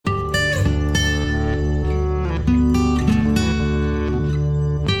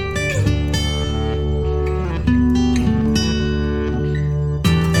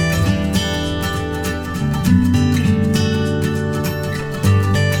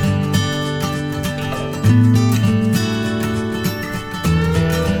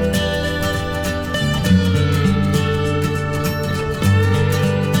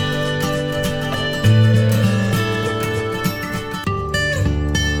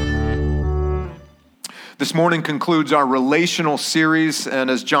This morning concludes our relational series, and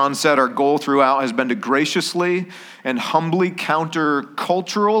as John said, our goal throughout has been to graciously and humbly counter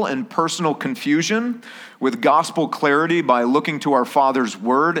cultural and personal confusion with gospel clarity by looking to our Father's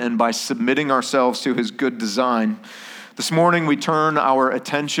Word and by submitting ourselves to His good design. This morning we turn our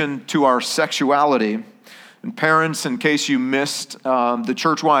attention to our sexuality. And parents, in case you missed the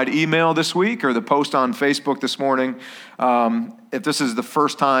church-wide email this week or the post on Facebook this morning, if this is the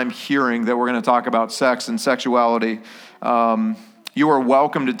first time hearing that we're going to talk about sex and sexuality, you are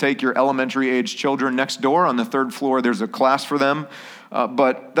welcome to take your elementary-age children next door on the third floor. There's a class for them,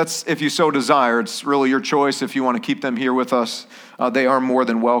 but that's if you so desire. It's really your choice. If you want to keep them here with us, they are more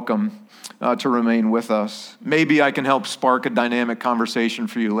than welcome to remain with us. Maybe I can help spark a dynamic conversation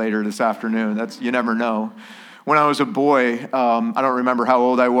for you later this afternoon. You never know. When I was a boy, I don't remember how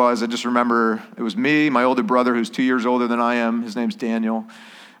old I was. I just remember it was me, my older brother, who's 2 years older than I am. His name's Daniel.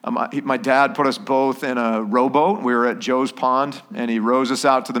 My dad put us both in a rowboat. We were at Joe's Pond, and he rows us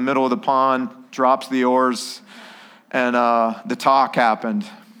out to the middle of the pond, drops the oars, and the talk happened.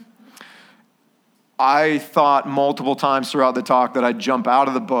 I thought multiple times throughout the talk that I'd jump out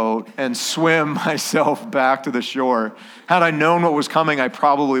of the boat and swim myself back to the shore. Had I known what was coming, I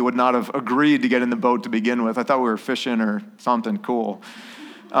probably would not have agreed to get in the boat to begin with. I thought we were fishing or something cool.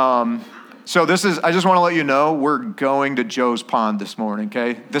 I just want to let you know, we're going to Joe's Pond this morning,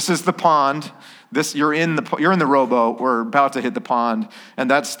 okay? This is the pond. You're in the rowboat. We're about to hit the pond, and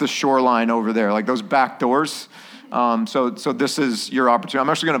that's the shoreline over there, like those back doors. So this is your opportunity. I'm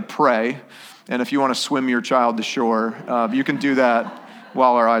actually going to pray. And if you want to swim your child to shore, you can do that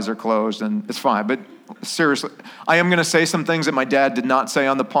while our eyes are closed, and it's fine. But seriously, I am going to say some things that my dad did not say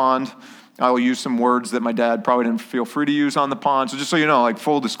on the pond. I will use some words that my dad probably didn't feel free to use on the pond. So just so you know, like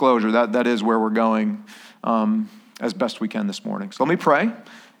full disclosure, that is where we're going as best we can this morning. So let me pray,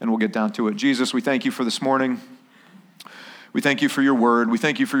 and we'll get down to it. Jesus, we thank you for this morning. We thank you for your word. We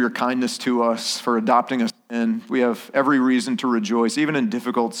thank you for your kindness to us, for adopting us in. We have every reason to rejoice, even in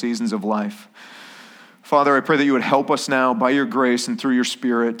difficult seasons of life. Father, I pray that you would help us now by your grace and through your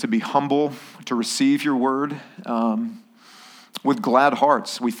Spirit to be humble, to receive your word with glad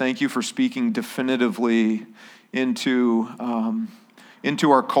hearts. We thank you for speaking definitively into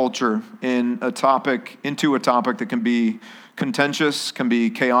our culture, into a topic that can be contentious, can be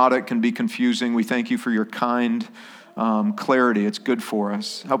chaotic, can be confusing. We thank you for your kind clarity. It's good for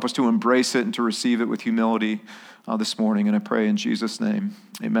us. Help us to embrace it and to receive it with humility this morning. And I pray in Jesus' name,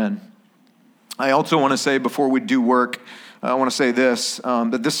 amen. I also want to say before we do work, I want to say this,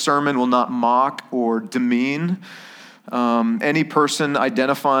 that this sermon will not mock or demean any person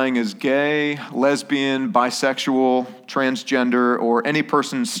identifying as gay, lesbian, bisexual, transgender, or any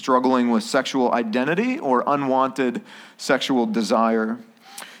person struggling with sexual identity or unwanted sexual desire.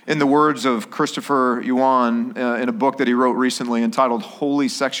 In the words of Christopher Yuan, in a book that he wrote recently entitled Holy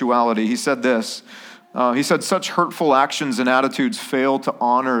Sexuality, he said this. He said, such hurtful actions and attitudes fail to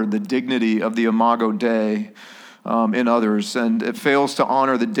honor the dignity of the Imago Dei in others, and it fails to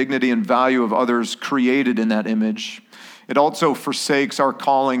honor the dignity and value of others created in that image. It also forsakes our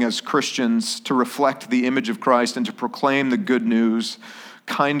calling as Christians to reflect the image of Christ and to proclaim the good news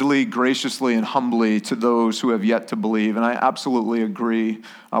kindly, graciously, and humbly to those who have yet to believe. And I absolutely agree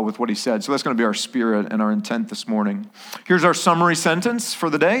with what he said. So that's going to be our spirit and our intent this morning. Here's our summary sentence for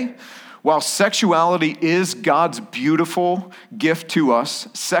the day. While sexuality is God's beautiful gift to us,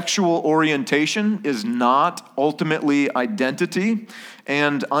 sexual orientation is not ultimately identity,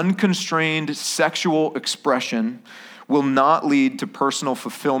 and unconstrained sexual expression will not lead to personal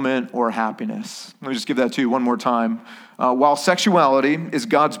fulfillment or happiness. Let me just give that to you one more time. While sexuality is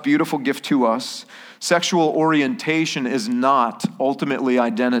God's beautiful gift to us, sexual orientation is not ultimately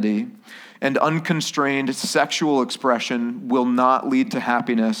identity, and unconstrained sexual expression will not lead to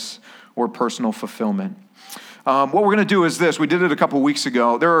happiness or personal fulfillment. What we're going to do is this. We did it a couple weeks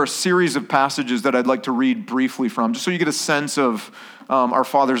ago. There are a series of passages that I'd like to read briefly from, just so you get a sense of our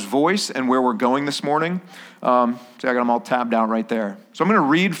Father's voice and where we're going this morning. See, I got them all tabbed out right there. So I'm going to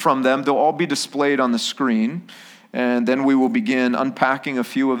read from them. They'll all be displayed on the screen, and then we will begin unpacking a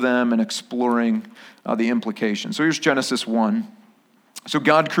few of them and exploring the implications. So here's Genesis 1. So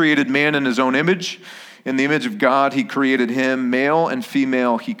God created man in his own image. In the image of God, he created him. Male and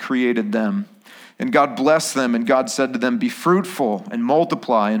female, he created them. And God blessed them, and God said to them, be fruitful and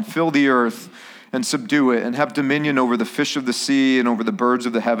multiply and fill the earth and subdue it, and have dominion over the fish of the sea and over the birds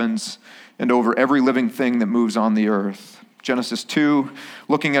of the heavens and over every living thing that moves on the earth. Genesis 2,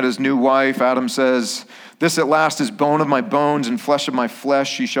 looking at his new wife, Adam says, "This at last is bone of my bones and flesh of my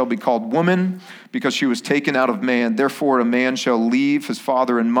flesh. She shall be called woman, because she was taken out of man. Therefore a man shall leave his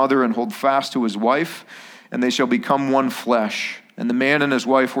father and mother and hold fast to his wife, and they shall become one flesh. And the man and his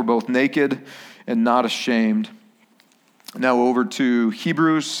wife were both naked and not ashamed." Now over to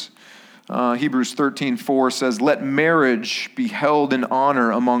Hebrews. Hebrews 13:4 says, "Let marriage be held in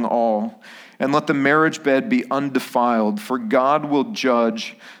honor among all, and let the marriage bed be undefiled, for God will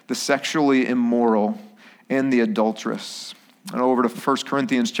judge the sexually immoral and the adulteress." And over to 1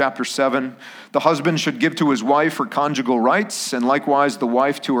 Corinthians chapter 7, "The husband should give to his wife her conjugal rights, and likewise the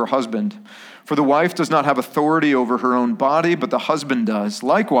wife to her husband. For the wife does not have authority over her own body, but the husband does.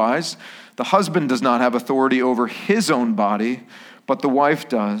 Likewise, the husband does not have authority over his own body, but the wife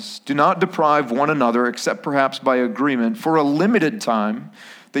does. Do not deprive one another, except perhaps by agreement, for a limited time,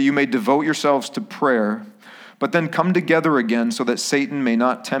 that you may devote yourselves to prayer, but then come together again so that Satan may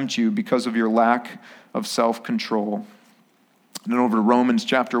not tempt you because of your lack of self-control." And then over to Romans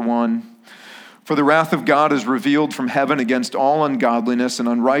chapter 1. "For the wrath of God is revealed from heaven against all ungodliness and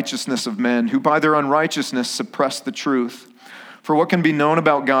unrighteousness of men, who by their unrighteousness suppress the truth. For what can be known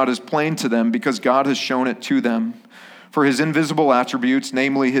about God is plain to them, because God has shown it to them. For his invisible attributes,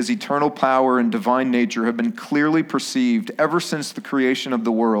 namely his eternal power and divine nature, have been clearly perceived ever since the creation of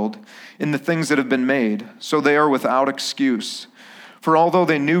the world in the things that have been made, so they are without excuse. For although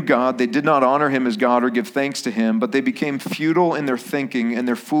they knew God, they did not honor him as God or give thanks to him, but they became futile in their thinking, and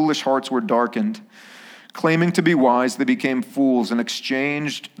their foolish hearts were darkened. Claiming to be wise, they became fools and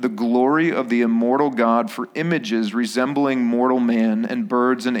exchanged the glory of the immortal God for images resembling mortal man and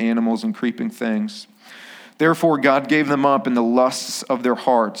birds and animals and creeping things. Therefore, God gave them up in the lusts of their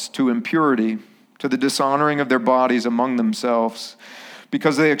hearts to impurity, to the dishonoring of their bodies among themselves,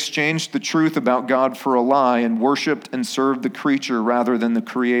 because they exchanged the truth about God for a lie and worshiped and served the creature rather than the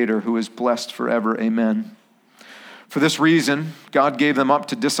Creator, who is blessed forever. Amen. For this reason, God gave them up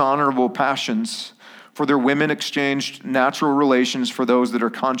to dishonorable passions, for their women exchanged natural relations for those that are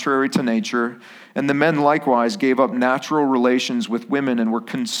contrary to nature, and the men likewise gave up natural relations with women and were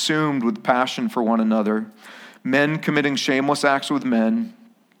consumed with passion for one another, men committing shameless acts with men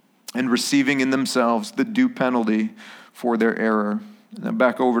and receiving in themselves the due penalty for their error." And then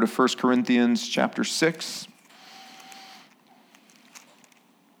back over to 1 Corinthians chapter 6.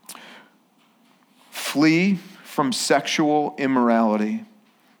 "Flee from sexual immorality.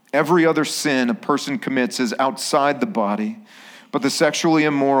 Every other sin a person commits is outside the body, but the sexually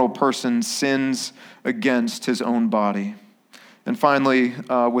immoral person sins against his own body." And finally,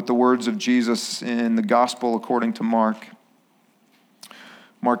 with the words of Jesus in the gospel according to Mark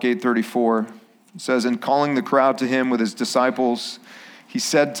 8:34, it says, "And calling the crowd to him with his disciples, he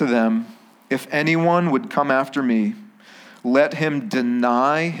said to them, 'If anyone would come after me, let him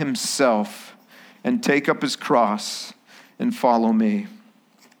deny himself and take up his cross and follow me.'"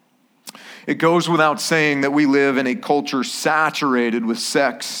 It goes without saying that we live in a culture saturated with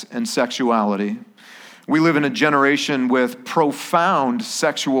sex and sexuality. We live in a generation with profound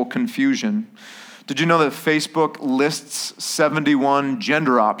sexual confusion. Did you know that Facebook lists 71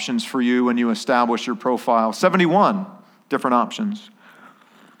 gender options for you when you establish your profile? 71 different options.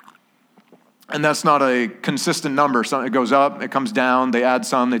 And that's not a consistent number. So it goes up, it comes down, they add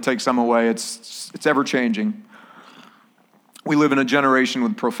some, they take some away. It's ever changing. We live in a generation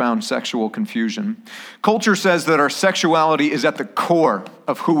with profound sexual confusion. Culture says that our sexuality is at the core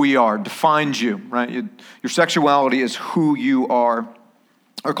of who we are, defines you, right? Your sexuality is who you are.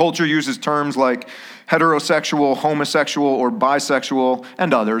 Our culture uses terms like heterosexual, homosexual, or bisexual,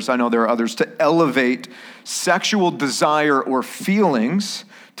 and others, I know there are others, to elevate sexual desire or feelings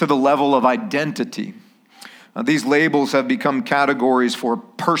to the level of identity. These labels have become categories for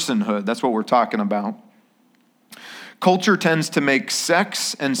personhood. That's what we're talking about. Culture tends to make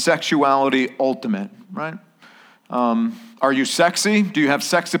sex and sexuality ultimate, right? Are you sexy? Do you have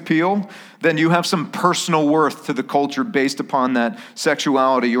sex appeal? Then you have some personal worth to the culture based upon that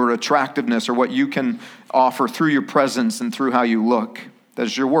sexuality or attractiveness or what you can offer through your presence and through how you look.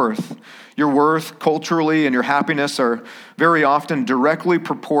 That's your worth. Your worth culturally and your happiness are very often directly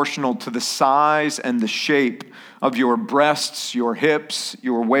proportional to the size and the shape of your breasts, your hips,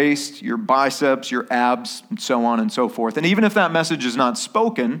 your waist, your biceps, your abs, and so on and so forth. And even if that message is not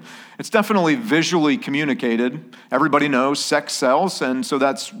spoken, it's definitely visually communicated. Everybody knows sex sells, and so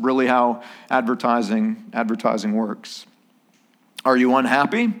that's really how advertising works. Are you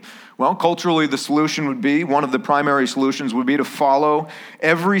unhappy Well, culturally, the solution would be, one of the primary solutions would be to follow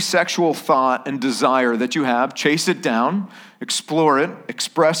every sexual thought and desire that you have, chase it down, explore it,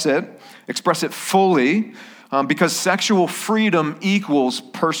 express it fully, because sexual freedom equals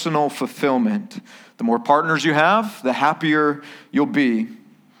personal fulfillment. The more partners you have, the happier you'll be.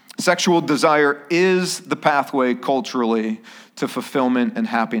 Sexual desire is the pathway culturally to fulfillment and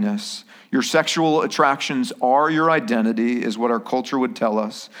happiness. Your sexual attractions are your identity, is what our culture would tell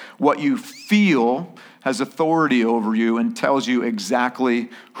us. What you feel has authority over you and tells you exactly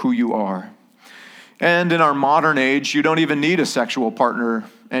who you are. And in our modern age, you don't even need a sexual partner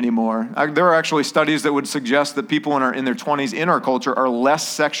anymore. There are actually studies that would suggest that people in their 20s in our culture are less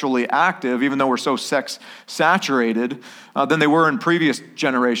sexually active, even though we're so sex-saturated, than they were in previous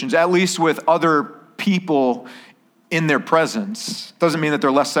generations, at least with other people in their presence. Doesn't mean that they're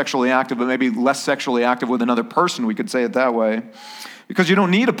less sexually active, but maybe less sexually active with another person, we could say it that way. Because you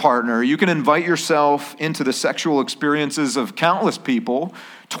don't need a partner. You can invite yourself into the sexual experiences of countless people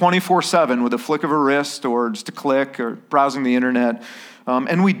 24/7 with a flick of a wrist or just a click or browsing the internet.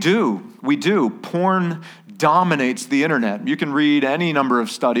 And we do. Porn dominates the internet. You can read any number of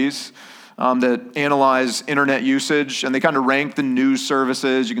studies that analyze internet usage, and they kind of rank the news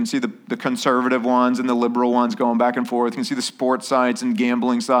services. You can see the conservative ones and the liberal ones going back and forth. You can see the sports sites and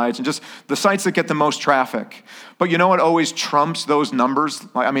gambling sites and just the sites that get the most traffic. But you know what always trumps those numbers?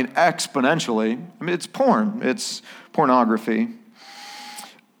 Exponentially. It's porn. It's pornography.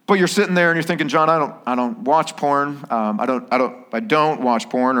 But you're sitting there and you're thinking, John, I don't watch porn. I don't watch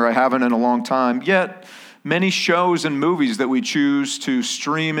porn, or I haven't in a long time. Yet, many shows and movies that we choose to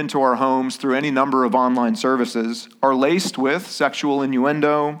stream into our homes through any number of online services are laced with sexual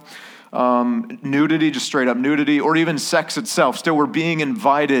innuendo, nudity, just straight up nudity, or even sex itself. Still, we're being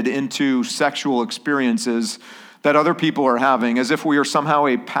invited into sexual experiences that other people are having, as if we are somehow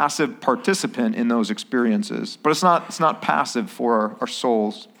a passive participant in those experiences. But it's not passive for our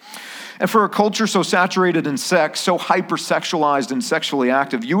souls. And for a culture so saturated in sex, so hypersexualized and sexually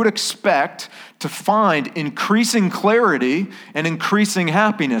active, you would expect to find increasing clarity and increasing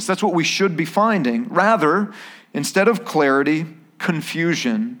happiness. That's what we should be finding. Rather, instead of clarity,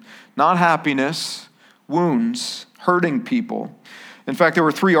 confusion, not happiness, wounds, hurting people. In fact, there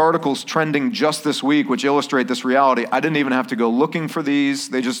were 3 articles trending just this week which illustrate this reality. I didn't even have to go looking for these.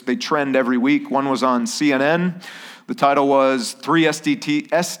 They trend every week. One was on CNN. The title was 3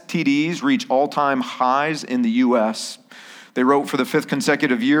 STDs reach all-time highs in the U.S. They wrote, for the 5th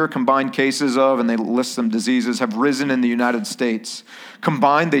consecutive year, combined cases of, and they list some diseases, have risen in the United States.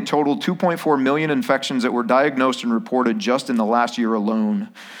 Combined, they totaled 2.4 million infections that were diagnosed and reported just in the last year alone.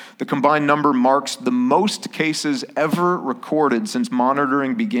 The combined number marks the most cases ever recorded since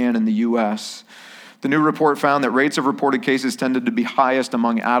monitoring began in the U.S. The new report found that rates of reported cases tended to be highest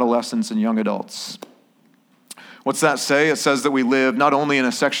among adolescents and young adults. What's that say? It says that we live not only in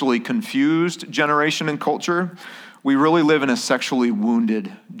a sexually confused generation and culture, we really live in a sexually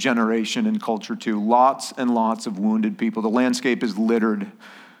wounded generation and culture too. Lots and lots of wounded people. The landscape is littered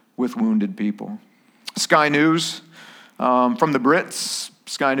with wounded people. Sky News, from the Brits.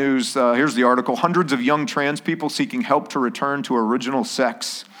 Sky News, here's the article. Hundreds of young trans people seeking help to return to original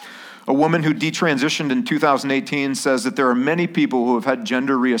sex. A woman who detransitioned in 2018 says that there are many people who have had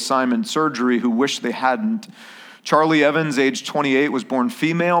gender reassignment surgery who wish they hadn't. Charlie Evans, age 28, was born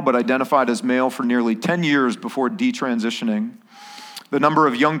female but identified as male for nearly 10 years before detransitioning. The number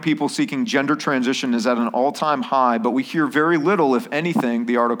of young people seeking gender transition is at an all-time high, but we hear very little, if anything,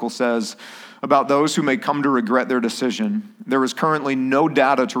 the article says, about those who may come to regret their decision. There is currently no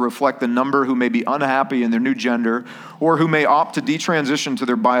data to reflect the number who may be unhappy in their new gender or who may opt to detransition to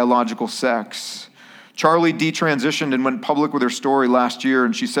their biological sex. Charlie detransitioned and went public with her story last year,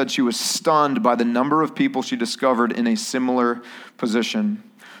 and she said she was stunned by the number of people she discovered in a similar position.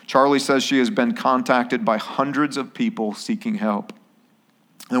 Charlie says she has been contacted by hundreds of people seeking help.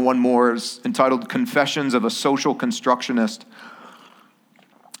 And one more is entitled Confessions of a Social Constructionist.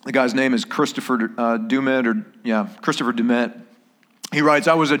 The guy's name is Christopher Dumet. He writes,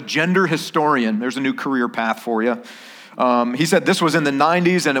 I was a gender historian. There's a new career path for you. He said this was in the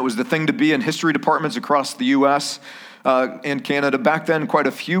 90s, and it was the thing to be in history departments across the U.S. And Canada. Back then, quite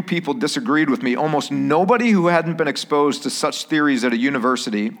a few people disagreed with me. Almost nobody who hadn't been exposed to such theories at a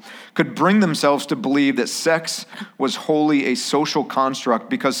university could bring themselves to believe that sex was wholly a social construct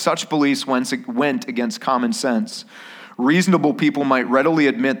because such beliefs went against common sense. Reasonable people might readily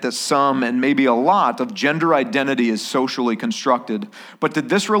admit that some, and maybe a lot, of gender identity is socially constructed. But did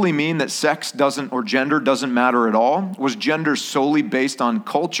this really mean that sex doesn't, or gender doesn't matter at all? Was gender solely based on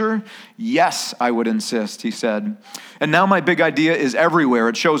culture? Yes, I would insist, he said. And now my big idea is everywhere.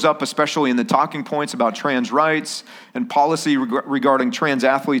 It shows up especially in the talking points about trans rights and policy regarding trans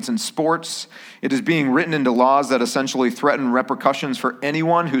athletes in sports. It is being written into laws that essentially threaten repercussions for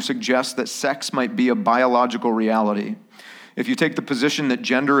anyone who suggests that sex might be a biological reality. If you take the position that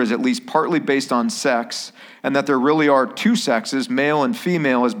gender is at least partly based on sex, and that there really are two sexes, male and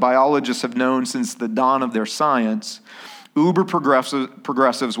female, as biologists have known since the dawn of their science, uber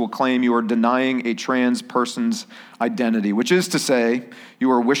progressives will claim you are denying a trans person's identity, which is to say, you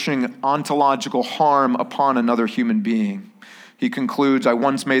are wishing ontological harm upon another human being. He concludes, I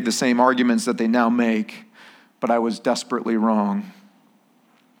once made the same arguments that they now make, but I was desperately wrong.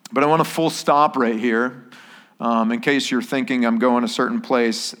 But I want a full stop right here. In case you're thinking I'm going a certain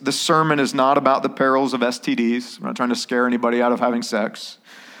place, this sermon is not about the perils of STDs. I'm not trying to scare anybody out of having sex.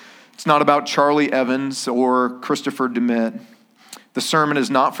 It's not about Charlie Evans or Christopher DeMitt. The sermon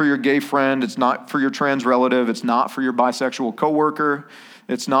is not for your gay friend. It's not for your trans relative. It's not for your bisexual coworker.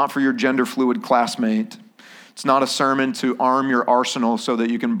 It's not for your gender fluid classmate. It's not a sermon to arm your arsenal so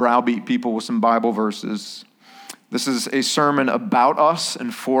that you can browbeat people with some Bible verses. This is a sermon about us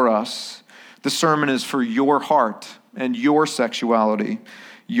and for us. The sermon is for your heart and your sexuality,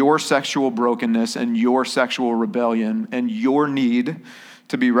 your sexual brokenness and your sexual rebellion, and your need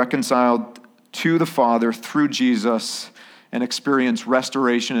to be reconciled to the Father through Jesus and experience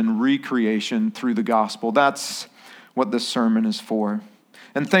restoration and recreation through the gospel. That's what this sermon is for.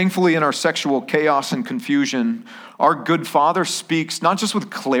 And thankfully, in our sexual chaos and confusion, our good Father speaks not just with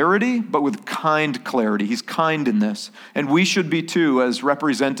clarity, but with kind clarity. He's kind in this. And we should be too, as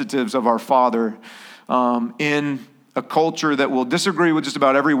representatives of our Father, in a culture that will disagree with just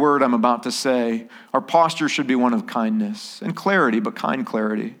about every word I'm about to say. Our posture should be one of kindness and clarity, but kind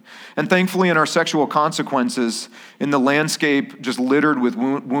clarity. And thankfully, in our sexual consequences, in the landscape just littered with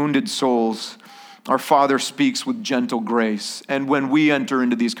wounded souls, our Father speaks with gentle grace. And when we enter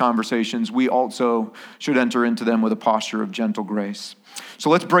into these conversations, we also should enter into them with a posture of gentle grace.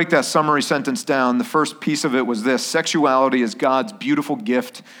 So let's break that summary sentence down. The first piece of it was this: sexuality is God's beautiful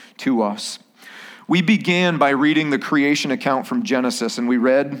gift to us. We began by reading the creation account from Genesis, and we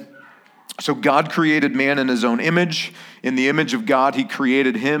read, so God created man in his own image. In the image of God, he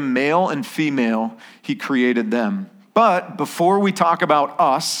created him, male and female, he created them. But before we talk about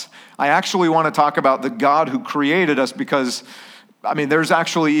us, I actually want to talk about the God who created us, because, there's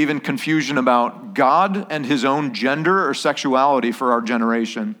actually even confusion about God and his own gender or sexuality for our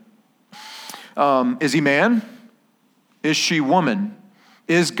generation. Is he man? Is she woman?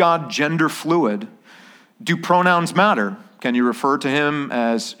 Is God gender fluid? Do pronouns matter? Can you refer to him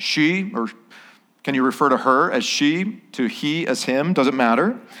as she, or can you refer to her as she, to he as him? Does it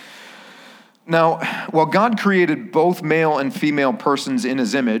matter? Now, while God created both male and female persons in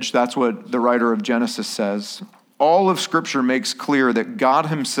his image, that's what the writer of Genesis says, all of Scripture makes clear that God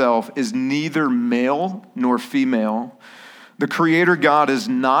himself is neither male nor female. The Creator God is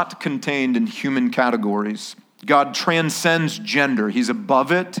not contained in human categories. God transcends gender. He's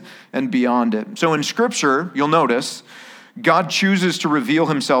above it and beyond it. So in Scripture, you'll notice, God chooses to reveal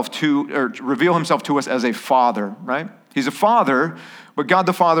himself to us as a father, right? He's a father, but God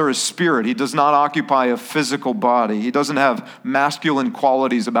the Father is spirit. He does not occupy a physical body. He doesn't have masculine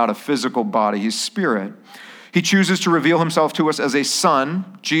qualities about a physical body. He's spirit. He chooses to reveal himself to us as a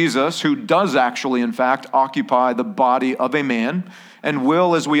son, Jesus, who does actually, in fact, occupy the body of a man and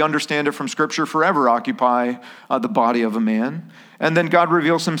will, as we understand it from Scripture, forever occupy the body of a man. And then God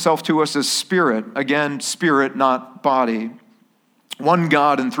reveals himself to us as spirit. Again, spirit, not body. One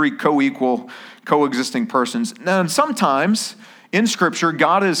God and three co-equal, coexisting persons. And sometimes in Scripture,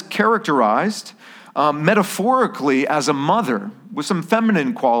 God is characterized metaphorically as a mother with some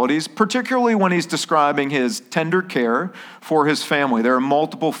feminine qualities, particularly when he's describing his tender care for his family. There are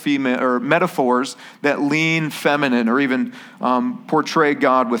multiple metaphors that lean feminine or even portray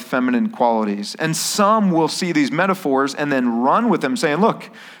God with feminine qualities. And some will see these metaphors and then run with them saying, look,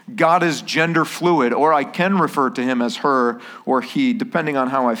 God is gender fluid, or I can refer to him as her or he, depending on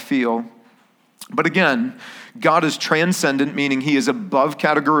how I feel. But again, God is transcendent, meaning he is above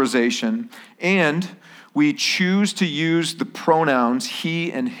categorization, and we choose to use the pronouns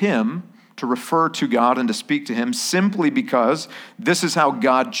he and him to refer to God and to speak to him simply because this is how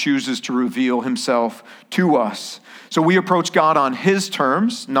God chooses to reveal himself to us. So we approach God on his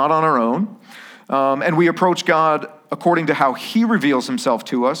terms, not on our own, and we approach God according to how he reveals himself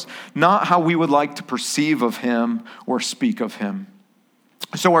to us, not how we would like to perceive of him or speak of him.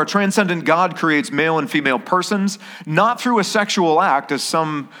 So our transcendent God creates male and female persons, not through a sexual act, as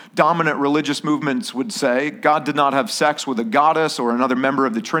some dominant religious movements would say. God did not have sex with a goddess or another member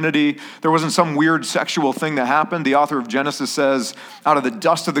of the Trinity. There wasn't some weird sexual thing that happened. The author of Genesis says, out of the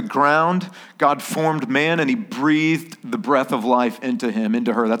dust of the ground, God formed man and he breathed the breath of life into him,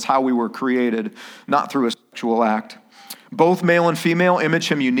 into her. That's how we were created, not through a sexual act. Both male and female image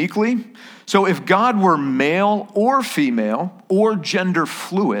him uniquely. So if God were male or female or gender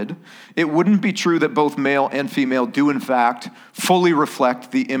fluid, it wouldn't be true that both male and female do in fact fully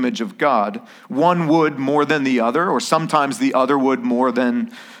reflect the image of God. One would more than the other, or sometimes the other would more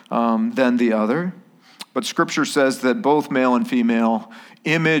than the other. But Scripture says that both male and female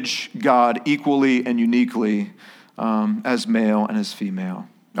image God equally and uniquely as male and as female.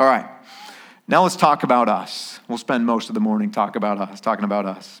 All right. Now let's talk about us. We'll spend most of the morning talking about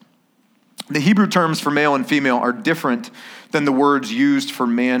us. The Hebrew terms for male and female are different than the words used for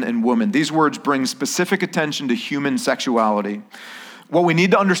man and woman. These words bring specific attention to human sexuality. What we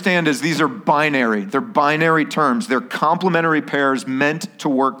need to understand is these are binary. They're binary terms. They're complementary pairs meant to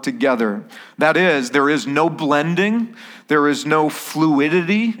work together. That is, there is no blending. There is no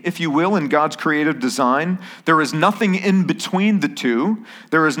fluidity, if you will, in God's creative design. There is nothing in between the two.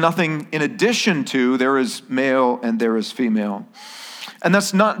 There is nothing in addition to. There is male and there is female. And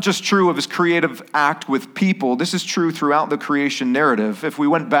that's not just true of his creative act with people. This is true throughout the creation narrative. If we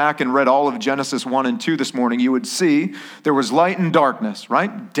went back and read all of Genesis 1 and 2 this morning, you would see there was light and darkness,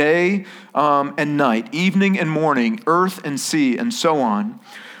 right? Day and night, evening and morning, earth and sea, and so on.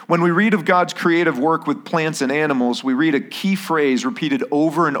 When we read of God's creative work with plants and animals, we read a key phrase repeated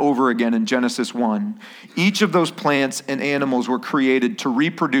over and over again in Genesis 1. Each of those plants and animals were created to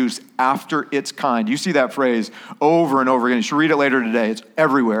reproduce after its kind. You see that phrase over and over again. You should read it later today. It's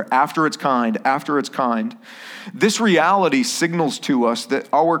everywhere. After its kind, after its kind. This reality signals to us that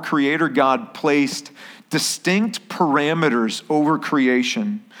our Creator God placed distinct parameters over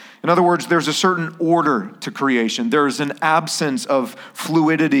creation. In other words, there's a certain order to creation. There's an absence of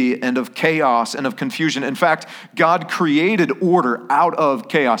fluidity and of chaos and of confusion. In fact, God created order out of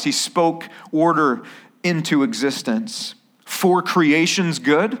chaos. He spoke order into existence for creation's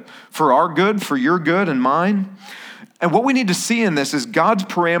good, for our good, for your good and mine. And what we need to see in this is God's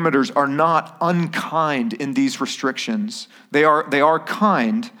parameters are not unkind in these restrictions. They are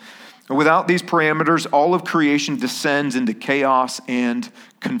kind. Without these parameters, all of creation descends into chaos and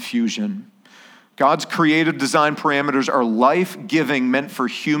confusion. God's creative design parameters are life-giving, meant for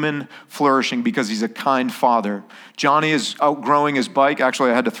human flourishing because he's a kind father. Johnny is outgrowing his bike.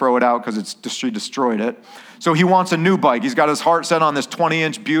 Actually, I had to throw it out because she destroyed it. So he wants a new bike. He's got his heart set on this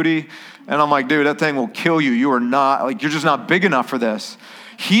 20-inch beauty. And I'm like, dude, that thing will kill you. You're just not big enough for this.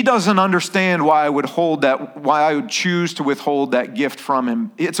 He doesn't understand why I would choose to withhold that gift from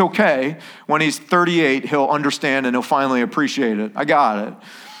him. It's okay. When he's 38, he'll understand and he'll finally appreciate it. I got it.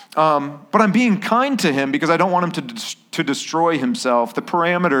 But I'm being kind to him because I don't want him to destroy himself. The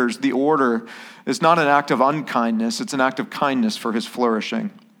parameters, the order, is not an act of unkindness. It's an act of kindness for his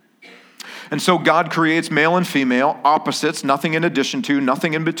flourishing. And so God creates male and female, opposites, nothing in addition to,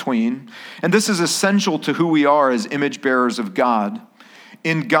 nothing in between. And this is essential to who we are as image bearers of God.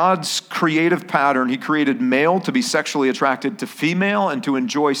 In God's creative pattern, he created male to be sexually attracted to female and to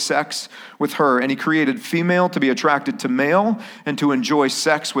enjoy sex with her. And he created female to be attracted to male and to enjoy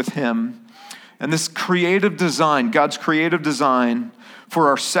sex with him. And this creative design, God's creative design for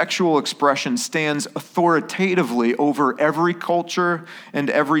our sexual expression, stands authoritatively over every culture and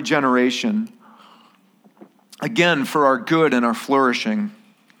every generation. Again, for our good and our flourishing.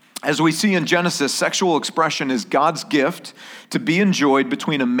 As we see in Genesis, sexual expression is God's gift to be enjoyed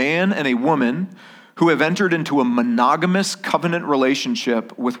between a man and a woman who have entered into a monogamous covenant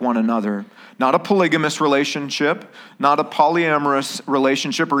relationship with one another. Not a polygamous relationship, not a polyamorous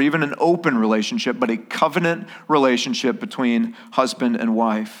relationship, or even an open relationship, but a covenant relationship between husband and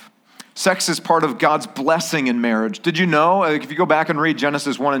wife. Sex is part of God's blessing in marriage. Did you know, if you go back and read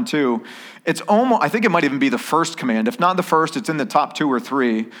Genesis 1 and 2, I think it might even be the first command. If not the first, it's in the top 2 or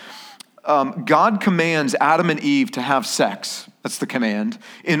 3. God commands Adam and Eve to have sex. That's the command.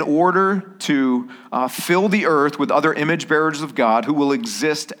 In order to fill the earth with other image bearers of God who will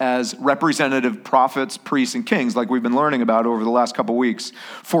exist as representative prophets, priests, and kings, like we've been learning about over the last couple weeks,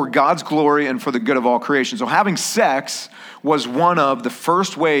 for God's glory and for the good of all creation. So having sex was one of the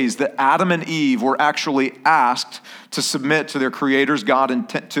first ways that Adam and Eve were actually asked to submit to their Creator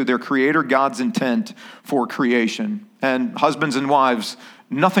God's intent for creation. And husbands and wives,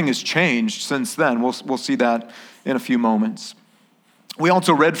 nothing has changed since then. We'll see that in a few moments. We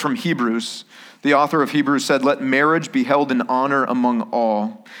also read from Hebrews. The author of Hebrews said, "Let marriage be held in honor among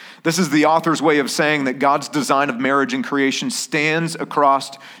all." This is the author's way of saying that God's design of marriage and creation stands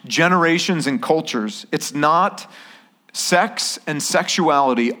across generations and cultures. It's not, sex and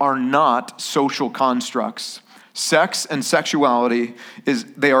sexuality are not social constructs. Sex and sexuality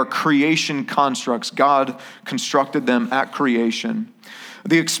they are creation constructs. God constructed them at creation.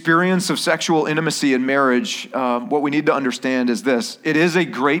 The experience of sexual intimacy in marriage, what we need to understand is this. It is a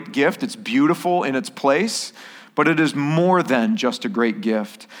great gift. It's beautiful in its place, but it is more than just a great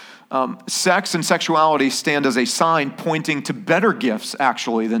gift. Sex and sexuality stand as a sign pointing to better gifts,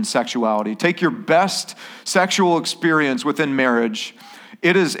 actually, than sexuality. Take your best sexual experience within marriage.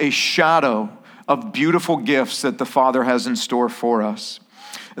 It is a shadow of beautiful gifts that the Father has in store for us.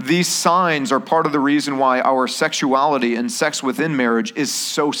 These signs are part of the reason why our sexuality and sex within marriage is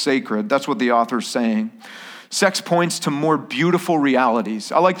so sacred. That's what the author's saying. Sex points to more beautiful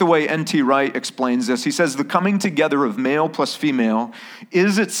realities. I like the way N.T. Wright explains this. He says, the coming together of male plus female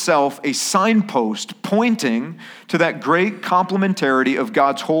is itself a signpost pointing to that great complementarity of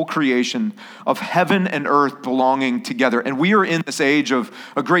God's whole creation, of heaven and earth belonging together. And we are in this age of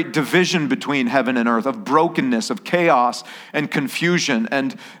a great division between heaven and earth, of brokenness, of chaos and confusion.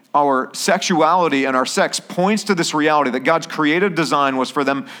 And our sexuality and our sex points to this reality that God's creative design was for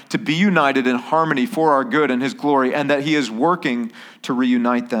them to be united in harmony for our good and his glory, and that he is working to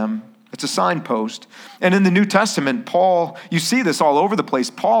reunite them. It's a signpost. And in the New Testament, Paul, you see this all over the place.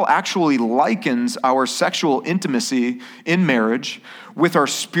 Paul actually likens our sexual intimacy in marriage with our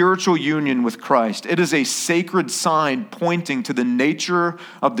spiritual union with Christ. It is a sacred sign pointing to the nature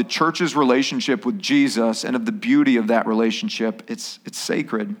of the church's relationship with Jesus and of the beauty of that relationship. It's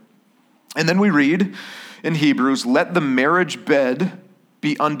sacred. And then we read in Hebrews, let the marriage bed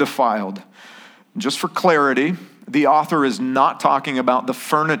be undefiled. Just for clarity, the author is not talking about the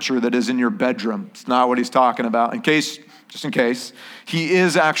furniture that is in your bedroom. It's not what he's talking about. Just in case, he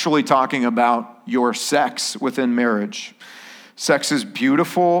is actually talking about your sex within marriage. Sex is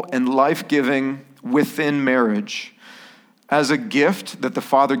beautiful and life-giving within marriage. As a gift that the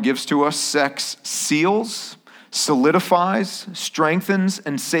Father gives to us, sex seals, solidifies, strengthens,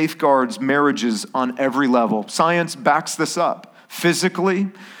 and safeguards marriages on every level. Science backs this up.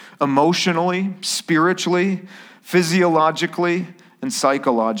 Physically, emotionally, spiritually, physiologically, and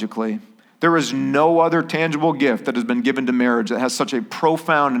psychologically. There is no other tangible gift that has been given to marriage that has such a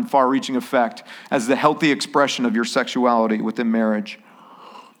profound and far-reaching effect as the healthy expression of your sexuality within marriage.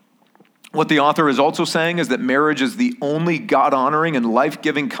 What the author is also saying is that marriage is the only God-honoring and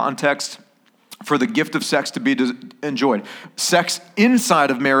life-giving context for the gift of sex to be enjoyed. Sex inside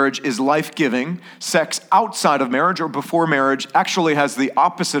of marriage is life-giving. Sex outside of marriage or before marriage actually has the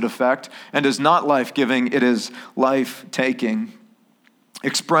opposite effect and is not life-giving, it is life-taking.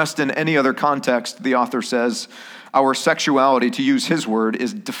 Expressed in any other context, the author says, our sexuality, to use his word,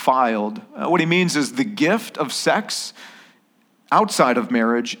 is defiled. What he means is the gift of sex outside of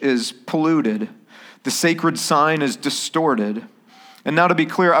marriage is polluted. The sacred sign is distorted. And now to be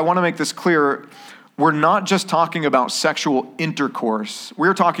clear, I want to make this clear. We're not just talking about sexual intercourse.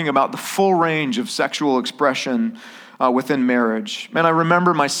 We're talking about the full range of sexual expression within marriage. Man, I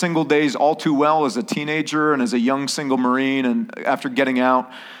remember my single days all too well as a teenager and as a young single Marine, and after getting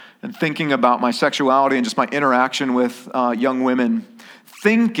out and thinking about my sexuality and just my interaction with young women,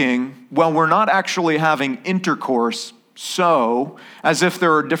 thinking, well, we're not actually having intercourse, so as if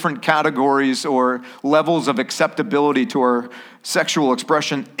there are different categories or levels of acceptability to our sexual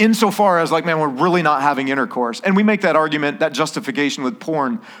expression insofar as like, man, we're really not having intercourse. And we make that argument, that justification with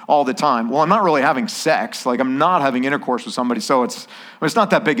porn all the time. Well, I'm not really having sex. Like I'm not having intercourse with somebody. So it's not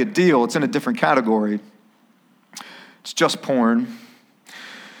that big a deal. It's in a different category. It's just porn.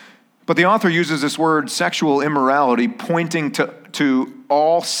 But the author uses this word sexual immorality pointing to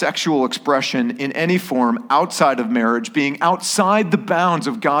all sexual expression in any form outside of marriage being outside the bounds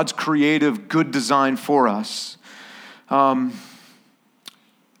of God's creative good design for us.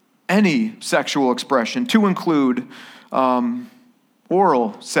 Any sexual expression to include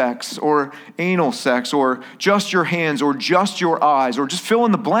oral sex or anal sex or just your hands or just your eyes or just fill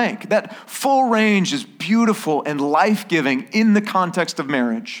in the blank. That full range is beautiful and life-giving in the context of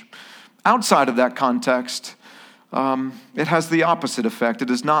marriage. Outside of that context, it has the opposite effect. It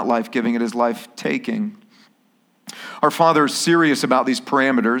is not life-giving, it is life-taking. Our Father is serious about these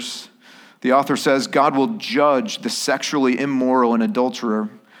parameters. The author says, God will judge the sexually immoral and adulterer.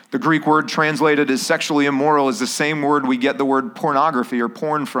 The Greek word translated as sexually immoral is the same word we get the word pornography or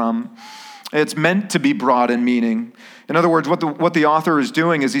porn from. It's meant to be broad in meaning. In other words, what the author is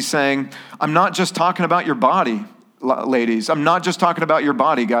doing is he's saying, I'm not just talking about your body, ladies. I'm not just talking about your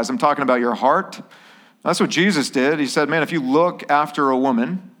body, guys. I'm talking about your heart. That's what Jesus did. He said, man, if you look after a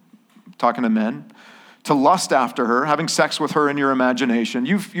woman, talking to men, to lust after her, having sex with her in your imagination,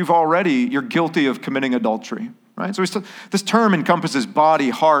 you're guilty of committing adultery, right? So this term encompasses body,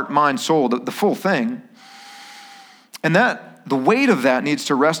 heart, mind, soul, the full thing. And the weight of that needs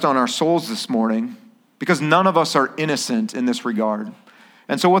to rest on our souls this morning, because none of us are innocent in this regard.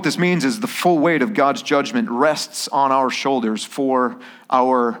 And so what this means is the full weight of God's judgment rests on our shoulders for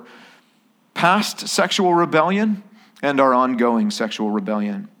our past sexual rebellion and our ongoing sexual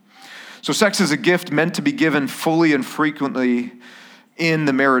rebellion. So sex is a gift meant to be given fully and frequently in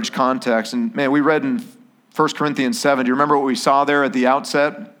the marriage context. And man, we read in 1 Corinthians 7, do you remember what we saw there at the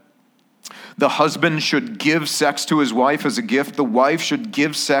outset? The husband should give sex to his wife as a gift. The wife should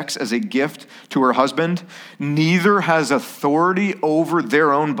give sex as a gift to her husband. Neither has authority over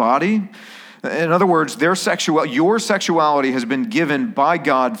their own body. In other words, your sexuality has been given by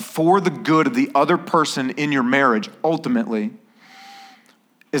God for the good of the other person in your marriage, ultimately.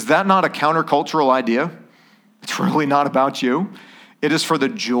 Is that not a countercultural idea? It's really not about you. It is for the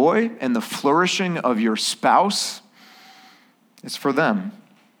joy and the flourishing of your spouse. It's for them.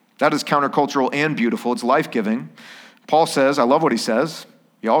 That is countercultural and beautiful. It's life-giving. Paul says, I love what he says.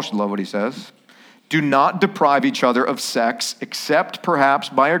 Y'all should love what he says. Do not deprive each other of sex, except perhaps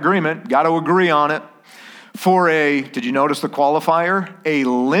by agreement. Got to agree on it. For did you notice the qualifier? A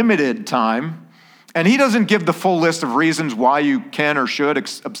limited time. And he doesn't give the full list of reasons why you can or should.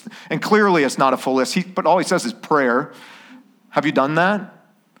 And clearly it's not a full list. But all he says is prayer. Have you done that? Are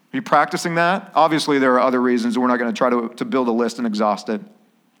you practicing that? Obviously there are other reasons. We're not going to try to build a list and exhaust it.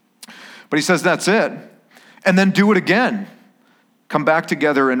 But he says that's it. And then do it again. Come back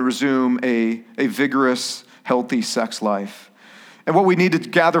together and resume a vigorous, healthy sex life. And what we need to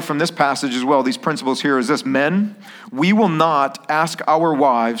gather from this passage as well, these principles here, is this. Men, we will not ask our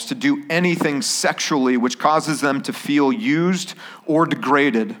wives to do anything sexually which causes them to feel used or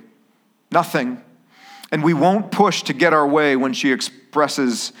degraded. Nothing. And we won't push to get our way when she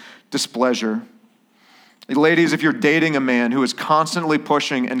expresses displeasure. Ladies, if you're dating a man who is constantly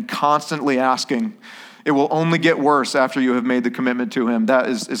pushing and constantly asking, it will only get worse after you have made the commitment to him.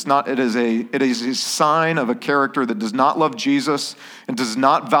 It is a sign of a character that does not love Jesus and does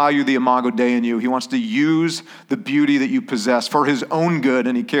not value the imago Dei in you. He wants to use the beauty that you possess for his own good,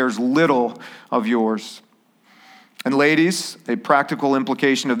 and he cares little of yours. And ladies, a practical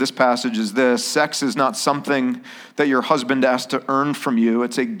implication of this passage is this: sex is not something that your husband has to earn from you.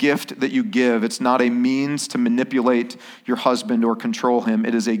 It's a gift that you give. It's not a means to manipulate your husband or control him.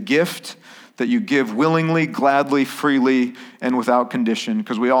 It is a gift that you give willingly, gladly, freely, and without condition,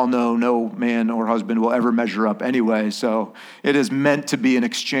 because we all know no man or husband will ever measure up anyway. So it is meant to be an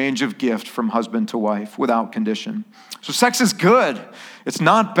exchange of gift from husband to wife without condition. So sex is good. It's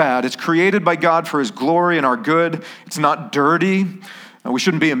not bad. It's created by God for his glory and our good. It's not dirty. We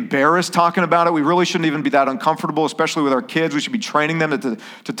shouldn't be embarrassed talking about it. We really shouldn't even be that uncomfortable, especially with our kids. We should be training them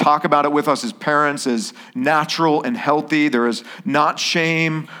to talk about it with us as parents as natural and healthy. There is not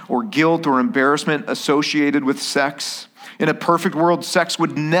shame or guilt or embarrassment associated with sex. In a perfect world, sex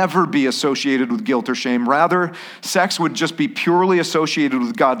would never be associated with guilt or shame. Rather, sex would just be purely associated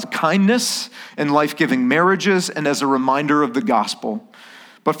with God's kindness and life-giving marriages and as a reminder of the gospel.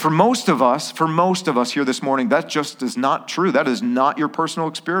 But for most of us here this morning, that just is not true. That is not your personal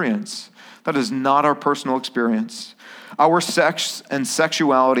experience. That is not our personal experience. Our sex and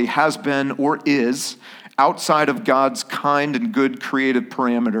sexuality has been or is outside of God's kind and good creative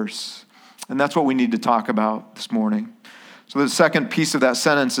parameters. And that's what we need to talk about this morning. So the second piece of that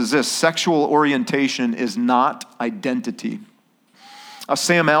sentence is this: sexual orientation is not identity.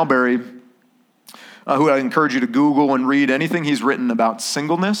 Sam Allberry, who I encourage you to Google and read anything he's written about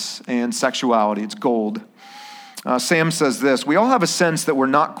singleness and sexuality. It's gold. Sam says this: we all have a sense that we're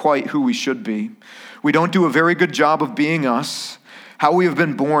not quite who we should be. We don't do a very good job of being us. How we have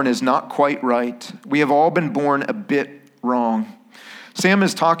been born is not quite right. We have all been born a bit wrong. Sam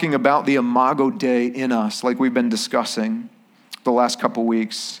is talking about the imago Dei in us, like we've been discussing the last couple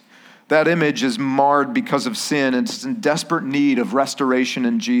weeks. That image is marred because of sin, and it's in desperate need of restoration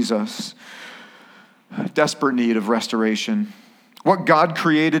in Jesus. Desperate need of restoration. What God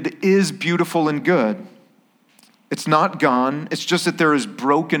created is beautiful and good. It's not gone. It's just that there is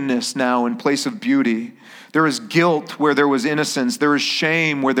brokenness now in place of beauty. There is guilt where there was innocence. There is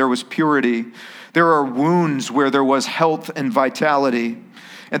shame where there was purity. There are wounds where there was health and vitality.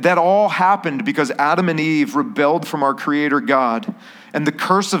 And that all happened because Adam and Eve rebelled from our Creator God. And the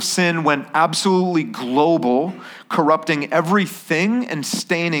curse of sin went absolutely global, corrupting everything and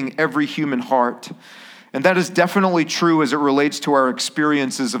staining every human heart. And that is definitely true as it relates to our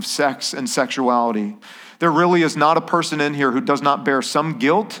experiences of sex and sexuality. There really is not a person in here who does not bear some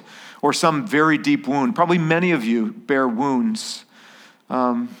guilt or some very deep wound. Probably many of you bear wounds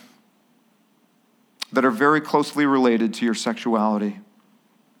that are very closely related to your sexuality.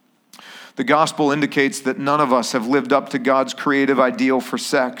 The gospel indicates that none of us have lived up to God's creative ideal for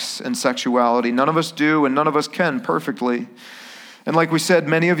sex and sexuality. None of us do, and none of us can perfectly. And like we said,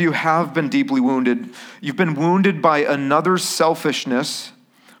 many of you have been deeply wounded. You've been wounded by another's selfishness,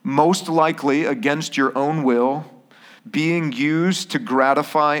 most likely against your own will, being used to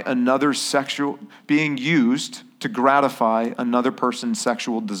gratify another person's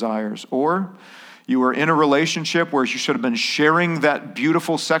sexual desires. Or you were in a relationship where you should have been sharing that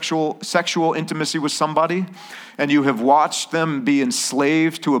beautiful sexual intimacy with somebody, and you have watched them be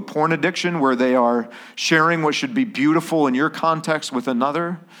enslaved to a porn addiction where they are sharing what should be beautiful in your context with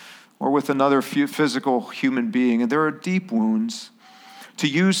another or with another physical human being. And there are deep wounds. To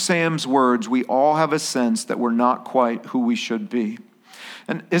use Sam's words, we all have a sense that we're not quite who we should be.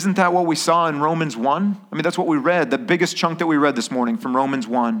 And isn't that what we saw in Romans 1? I mean, that's what we read, the biggest chunk that we read this morning from Romans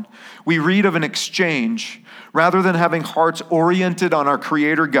 1. We read of an exchange. Rather than having hearts oriented on our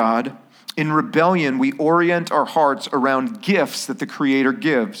Creator God, in rebellion, we orient our hearts around gifts that the Creator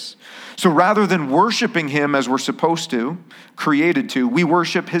gives. So rather than worshiping Him as we're supposed to, created to, we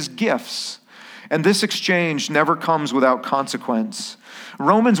worship His gifts. And this exchange never comes without consequence.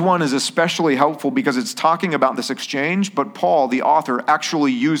 Romans 1 is especially helpful because it's talking about this exchange, but Paul, the author,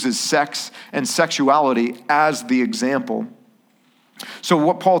 actually uses sex and sexuality as the example. So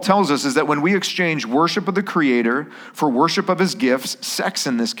what Paul tells us is that when we exchange worship of the Creator for worship of His gifts, sex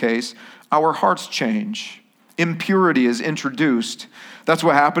in this case, our hearts change. Impurity is introduced. That's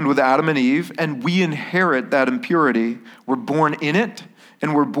what happened with Adam and Eve, and we inherit that impurity. We're born in it,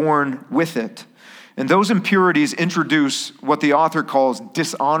 and we're born with it. And those impurities introduce what the author calls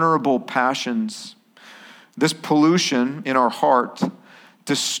dishonorable passions. This pollution in our heart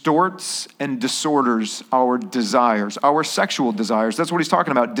distorts and disorders our desires, our sexual desires. That's what he's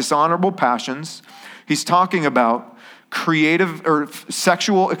talking about, dishonorable passions. He's talking about creative or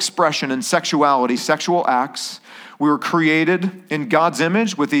sexual expression and sexuality, sexual acts. We were created in God's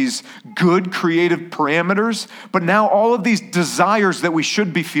image with these good creative parameters, but now all of these desires that we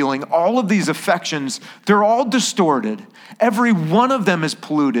should be feeling, all of these affections, they're all distorted. Every one of them is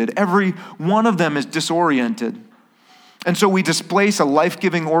polluted. Every one of them is disoriented. And so we displace a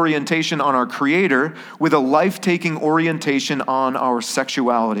life-giving orientation on our Creator with a life-taking orientation on our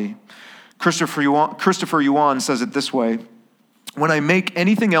sexuality. Christopher Yuan says it this way: when I make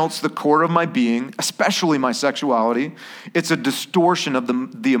anything else the core of my being, especially my sexuality, it's a distortion of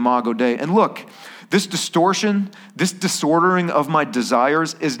the Imago Dei. And look, this distortion, this disordering of my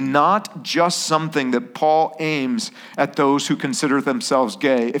desires is not just something that Paul aims at those who consider themselves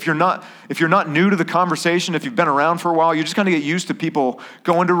gay. If you're not new to the conversation, if you've been around for a while, you're just going to get used to people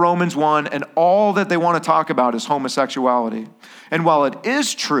going to Romans 1 and all that they want to talk about is homosexuality. And while it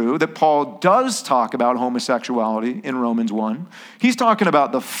is true that Paul does talk about homosexuality in Romans 1, he's talking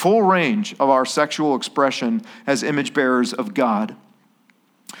about the full range of our sexual expression as image bearers of God.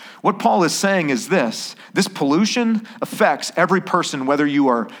 What Paul is saying is this pollution affects every person, whether you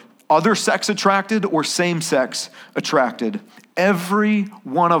are other sex attracted or same sex attracted. Every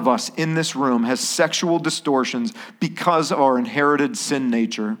one of us in this room has sexual distortions because of our inherited sin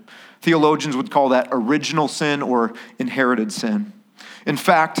nature. Theologians would call that original sin or inherited sin. In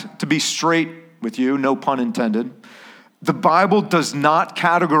fact, to be straight with you, no pun intended, the Bible does not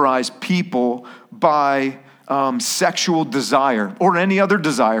categorize people by sexual desire or any other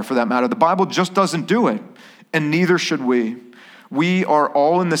desire for that matter. The Bible just doesn't do it, and neither should we. We are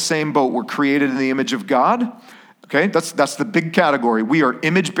all in the same boat. We're created in the image of God. Okay, that's the big category. We are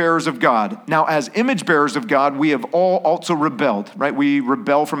image bearers of God. Now, as image bearers of God, we have all also rebelled, right? We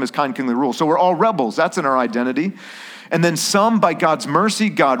rebel from His kind, kingly rule. So we're all rebels. That's in our identity. And then some, by God's mercy,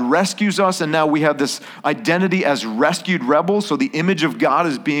 God rescues us, and now we have this identity as rescued rebels, so the image of God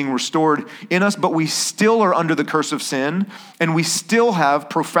is being restored in us, but we still are under the curse of sin, and we still have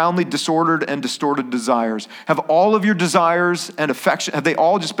profoundly disordered and distorted desires. Have all of your desires and affection, have they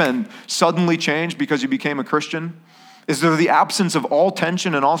all just been suddenly changed because you became a Christian? Is there the absence of all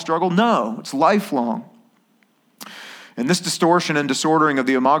tension and all struggle? No, it's lifelong. And this distortion and disordering of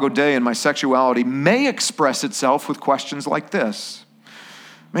the Imago Dei in my sexuality may express itself with questions like this.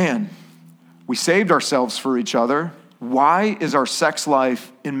 Man, we saved ourselves for each other. why is our sex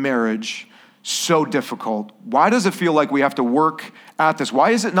life in marriage so difficult? Why does it feel like we have to work at this?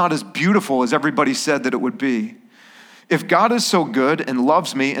 Why is it not as beautiful as everybody said that it would be? If God is so good and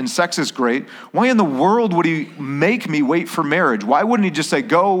loves me and sex is great, why in the world would he make me wait for marriage? Why wouldn't he just say,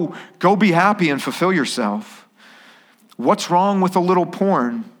 go be happy and fulfill yourself? What's wrong with a little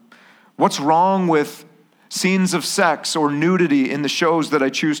porn? What's wrong with scenes of sex or nudity in the shows that I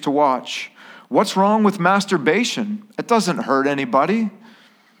choose to watch? What's wrong with masturbation? It doesn't hurt anybody.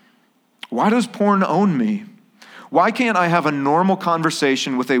 Why does porn own me? Why can't I have a normal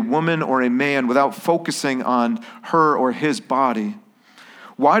conversation with a woman or a man without focusing on her or his body?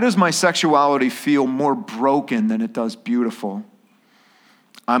 Why does my sexuality feel more broken than it does beautiful?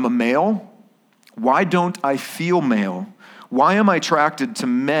 I'm a male. Why don't I feel male? Why am I attracted to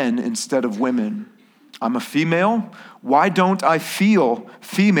men instead of women? I'm a female. Why don't I feel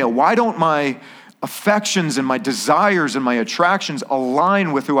female? Why don't my affections and my desires and my attractions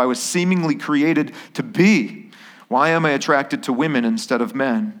align with who I was seemingly created to be? Why am I attracted to women instead of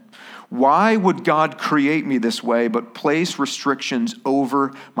men? Why would God create me this way but place restrictions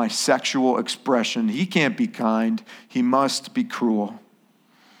over my sexual expression? He can't be kind. He must be cruel.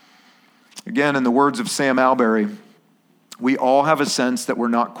 Again, in the words of Sam Alberry, we all have a sense that we're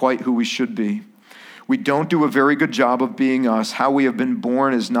not quite who we should be. We don't do a very good job of being us. How we have been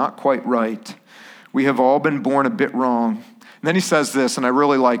born is not quite right. We have all been born a bit wrong. And then he says this, and I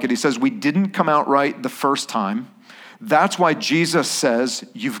really like it. He says, we didn't come out right the first time. That's why Jesus says,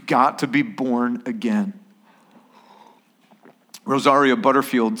 you've got to be born again. Rosaria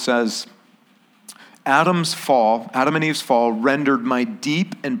Butterfield says, Adam and Eve's fall rendered my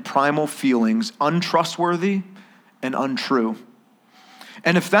deep and primal feelings untrustworthy and untrue.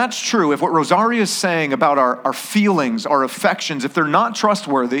 And if that's true, if what Rosaria is saying about our feelings, our affections, if they're not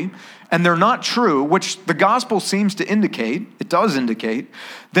trustworthy and they're not true, which the gospel seems to indicate, it does indicate,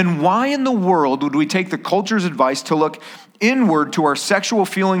 then why in the world would we take the culture's advice to look inward to our sexual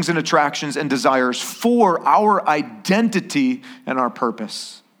feelings and attractions and desires for our identity and our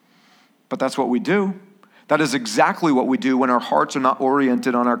purpose? But that's what we do. That is exactly what we do when our hearts are not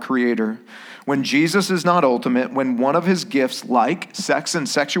oriented on our Creator. When Jesus is not ultimate, when one of his gifts, like sex and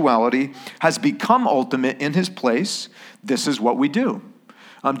sexuality, has become ultimate in his place, this is what we do.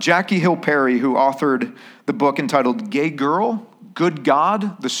 Jackie Hill Perry, who authored the book entitled Gay Girl, Good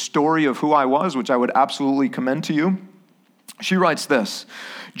God, The Story of Who I Was, which I would absolutely commend to you, she writes this: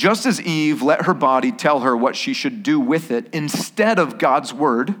 just as Eve let her body tell her what she should do with it instead of God's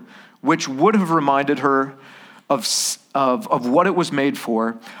word, which would have reminded her of what it was made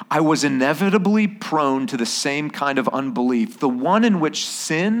for, I was inevitably prone to the same kind of unbelief, the one in which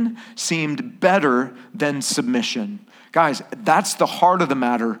sin seemed better than submission. Guys, that's the heart of the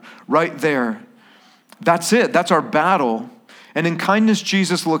matter right there. That's it. That's our battle. And in kindness,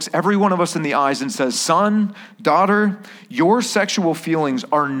 Jesus looks every one of us in the eyes and says, son, daughter, your sexual feelings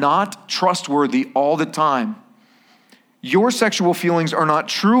are not trustworthy all the time. Your sexual feelings are not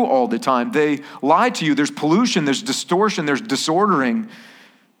true all the time. They lie to you. There's pollution, there's distortion, there's disordering.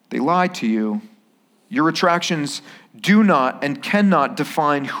 They lie to you. Your attractions do not and cannot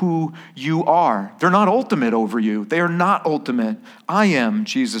define who you are. They're not ultimate over you. They are not ultimate. I am,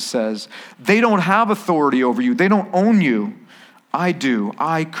 Jesus says. They don't have authority over you. They don't own you. I do.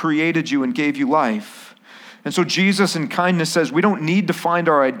 I created you and gave you life. And so Jesus in kindness says we don't need to find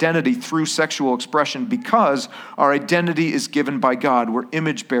our identity through sexual expression because our identity is given by God. We're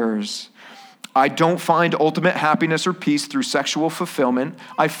image bearers. I don't find ultimate happiness or peace through sexual fulfillment.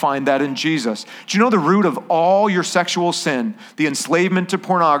 I find that in Jesus. Do you know the root of all your sexual sin, the enslavement to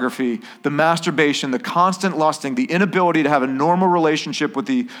pornography, the masturbation, the constant lusting, the inability to have a normal relationship with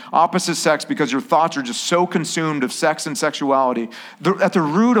the opposite sex because your thoughts are just so consumed of sex and sexuality? At the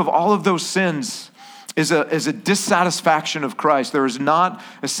root of all of those sins is a dissatisfaction of Christ. There is not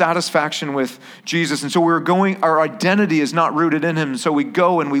a satisfaction with Jesus. And so our identity is not rooted in him. And so we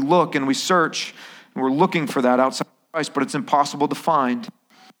go and we look and we search and we're looking for that outside of Christ, but it's impossible to find.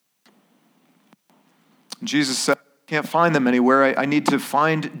 Jesus said, I can't find them anywhere. I need to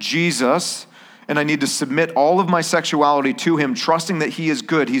find Jesus and I need to submit all of my sexuality to him, trusting that he is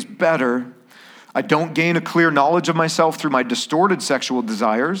good, he's better. I don't gain a clear knowledge of myself through my distorted sexual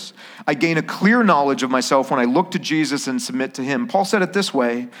desires. I gain a clear knowledge of myself when I look to Jesus and submit to him. Paul said it this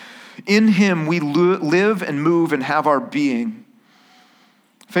way: in him we live and move and have our being.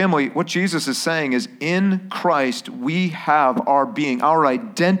 Family, what Jesus is saying is in Christ we have our being. Our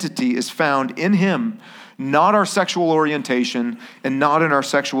identity is found in him, not our sexual orientation and not in our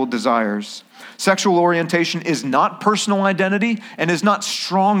sexual desires. Sexual orientation is not personal identity and is not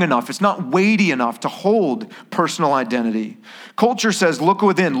strong enough. It's not weighty enough to hold personal identity. Culture says, look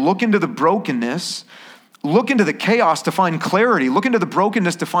within, look into the brokenness, look into the chaos to find clarity, look into the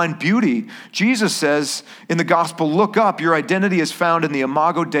brokenness to find beauty. Jesus says in the gospel, look up, your identity is found in the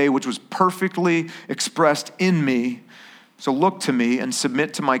Imago Dei, which was perfectly expressed in me. So look to me and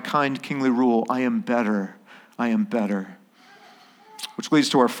submit to my kind kingly rule. I am better. I am better. Which leads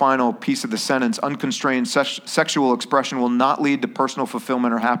to our final piece of the sentence. Unconstrained sexual expression will not lead to personal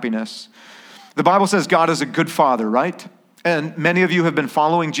fulfillment or happiness. The Bible says God is a good father, right? And many of you have been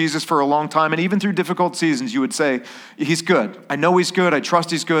following Jesus for a long time, and even through difficult seasons, you would say, he's good. I know he's good. I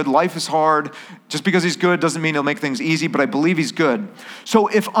trust he's good. Life is hard. Just because he's good doesn't mean he'll make things easy, but I believe he's good. So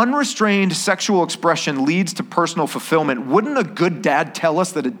if unrestrained sexual expression leads to personal fulfillment, wouldn't a good dad tell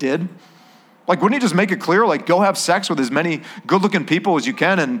us that it did? Like, wouldn't he just make it clear, like, go have sex with as many good-looking people as you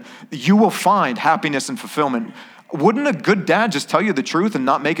can, and you will find happiness and fulfillment? Wouldn't a good dad just tell you the truth and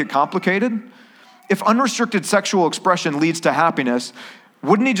not make it complicated? If unrestricted sexual expression leads to happiness,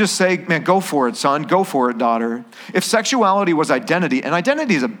 wouldn't he just say, man, go for it, son, go for it, daughter? If sexuality was identity, and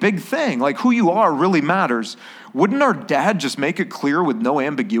identity is a big thing, like who you are really matters, wouldn't our dad just make it clear with no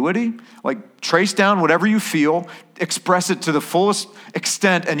ambiguity? Like, trace down whatever you feel, express it to the fullest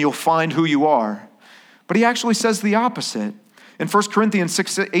extent, and you'll find who you are. But he actually says the opposite. In 1 Corinthians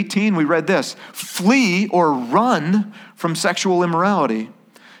 6:18, we read this, flee or run from sexual immorality.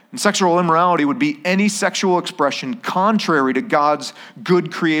 And sexual immorality would be any sexual expression contrary to God's good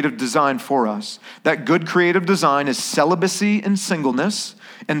creative design for us. That good creative design is celibacy and singleness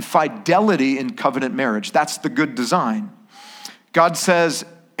and fidelity in covenant marriage. That's the good design. God says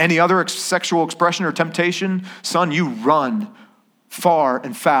any other sexual expression or temptation, son, you run far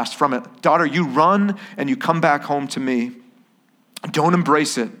and fast from it. Daughter, you run and you come back home to me. Don't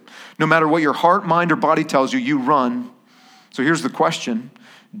embrace it. No matter what your heart, mind, or body tells you, you run. So here's the question.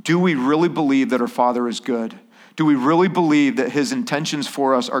 Do we really believe that our Father is good? Do we really believe that his intentions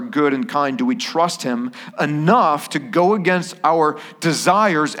for us are good and kind? Do we trust him enough to go against our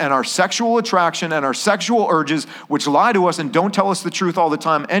desires and our sexual attraction and our sexual urges, which lie to us and don't tell us the truth all the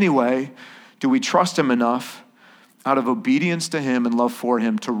time anyway? Do we trust him enough out of obedience to him and love for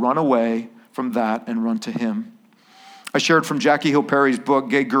him to run away from that and run to him? I shared from Jackie Hill Perry's book,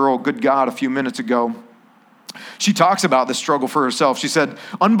 Gay Girl, Good God, a few minutes ago. She talks about this struggle for herself. She said,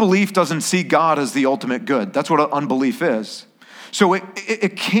 unbelief doesn't see God as the ultimate good. That's what unbelief is. So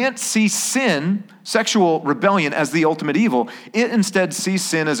it can't see sin, sexual rebellion, as the ultimate evil. It instead sees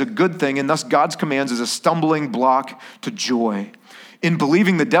sin as a good thing, and thus God's commands as a stumbling block to joy. In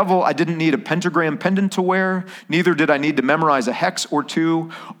believing the devil, I didn't need a pentagram pendant to wear. Neither did I need to memorize a hex or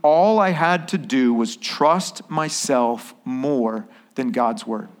two. All I had to do was trust myself more than God's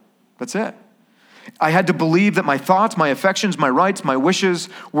word. That's it. I had to believe that my thoughts, my affections, my rights, my wishes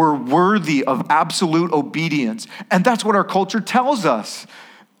were worthy of absolute obedience. And that's what our culture tells us.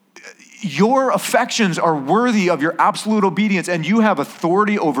 Your affections are worthy of your absolute obedience, and you have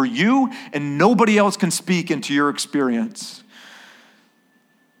authority over you, and nobody else can speak into your experience.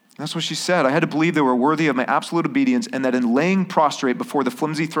 That's what she said. I had to believe they were worthy of my absolute obedience, and that in laying prostrate before the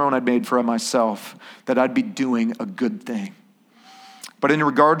flimsy throne I'd made for myself, that I'd be doing a good thing. But in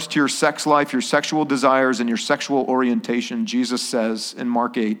regards to your sex life, your sexual desires, and your sexual orientation, Jesus says in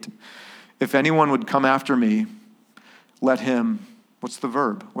Mark 8, if anyone would come after me, let him, what's the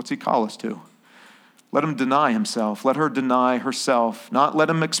verb? What's he call us to? Let him deny himself. Let her deny herself. Not let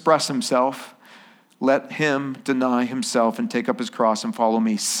him express himself. Let him deny himself and take up his cross and follow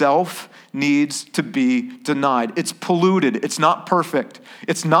me. Self needs to be denied. It's polluted. It's not perfect.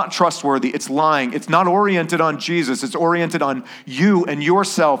 It's not trustworthy. It's lying. It's not oriented on Jesus. It's oriented on you and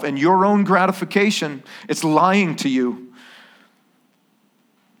yourself and your own gratification. It's lying to you.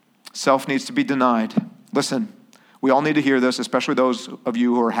 Self needs to be denied. Listen, we all need to hear this, especially those of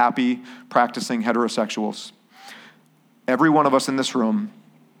you who are happy practicing heterosexuals. Every one of us in this room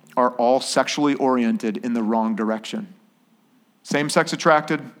are all sexually oriented in the wrong direction. Same-sex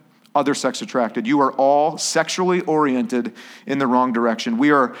attracted, other-sex attracted. You are all sexually oriented in the wrong direction.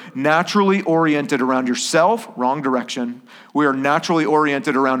 We are naturally oriented around yourself, wrong direction. We are naturally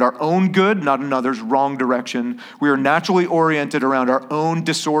oriented around our own good, not another's, wrong direction. We are naturally oriented around our own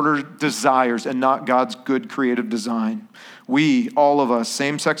disordered desires and not God's good creative design. We, all of us,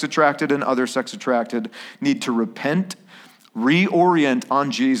 same-sex attracted and other-sex attracted, need to repent, reorient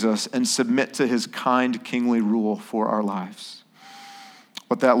on Jesus, and submit to his kind, kingly rule for our lives.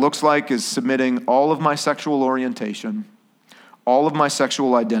 What that looks like is submitting all of my sexual orientation, all of my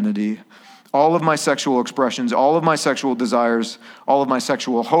sexual identity, all of my sexual expressions, all of my sexual desires, all of my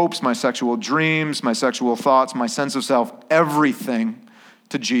sexual hopes, my sexual dreams, my sexual thoughts, my sense of self, everything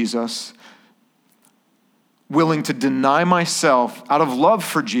to Jesus, willing to deny myself out of love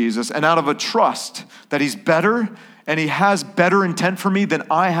for Jesus and out of a trust that he's better and he has better intent for me than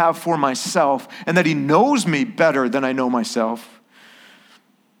I have for myself, and that he knows me better than I know myself,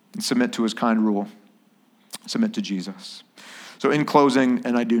 and submit to his kind rule. Submit to Jesus. So in closing,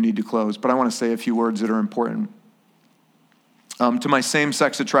 and I do need to close, but I want to say a few words that are important. To my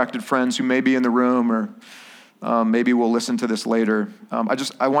same-sex attracted friends who may be in the room or maybe will listen to this later,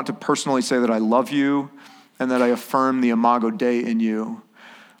 I want to personally say that I love you and that I affirm the Imago Dei in you.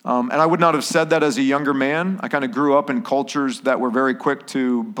 And I would not have said that as a younger man. I kind of grew up in cultures that were very quick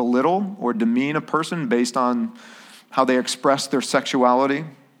to belittle or demean a person based on how they expressed their sexuality.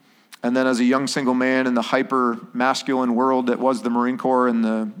 And then as a young single man in the hyper-masculine world that was the Marine Corps in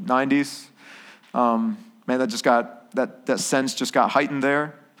the 90s, that sense just got heightened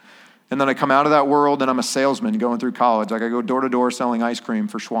there. And then I come out of that world and I'm a salesman going through college. Like I go door to door selling ice cream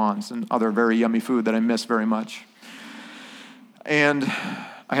for Schwann's and other very yummy food that I miss very much. And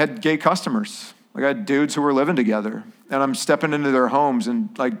I had gay customers. Like I had dudes who were living together, and I'm stepping into their homes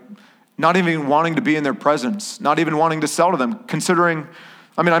and like not even wanting to be in their presence, not even wanting to sell to them, considering,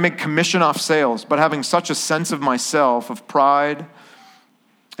 I make commission off sales, but having such a sense of myself, of pride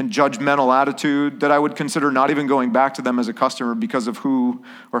and judgmental attitude that I would consider not even going back to them as a customer because of who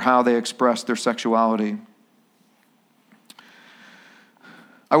or how they expressed their sexuality.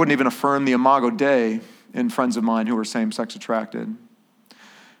 I wouldn't even affirm the Imago Dei in friends of mine who were same-sex attracted.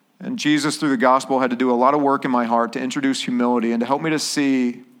 And Jesus, through the gospel, had to do a lot of work in my heart to introduce humility and to help me to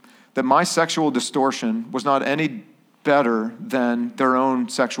see that my sexual distortion was not any better than their own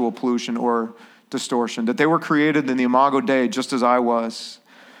sexual pollution or distortion, that they were created in the Imago Dei just as I was,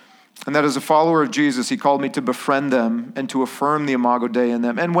 and that as a follower of Jesus, he called me to befriend them and to affirm the Imago Dei in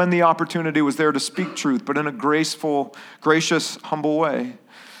them, and when the opportunity was there to speak truth, but in a graceful, gracious, humble way.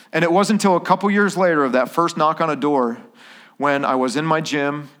 And it wasn't until a couple years later of that first knock on a door when I was in my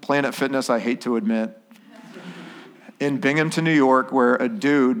gym, Planet Fitness, I hate to admit, in Binghamton, New York, where a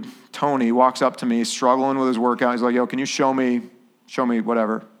dude, Tony, walks up to me, struggling with his workout. He's like, yo, can you show me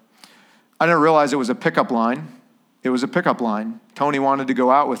whatever. I didn't realize it was a pickup line. It was a pickup line. Tony wanted to go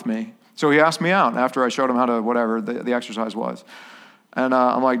out with me. So he asked me out after I showed him how to, whatever the exercise was. And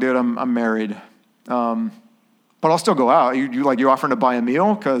I'm like, dude, I'm married. But I'll still go out. You offering to buy a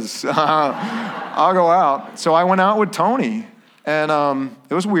meal? Because I'll go out. So I went out with Tony. And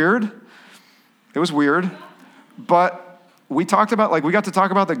it was weird. But we got to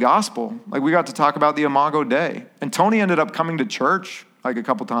talk about the gospel. Like we got to talk about the Imago Dei. And Tony ended up coming to church like a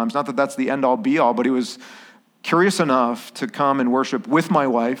couple times. Not that that's the end all be all, but he was curious enough to come and worship with my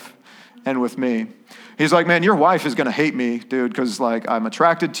wife and with me. He's like, man, your wife is going to hate me, dude, because like I'm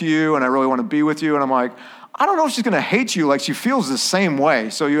attracted to you and I really want to be with you. And I'm like, I don't know if she's going to hate you. Like she feels the same way.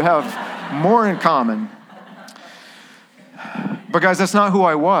 So you have more in common. But guys, that's not who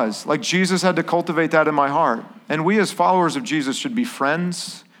I was. Like Jesus had to cultivate that in my heart. And we as followers of Jesus should be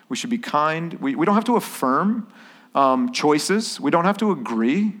friends. We should be kind. We don't have to affirm choices. We don't have to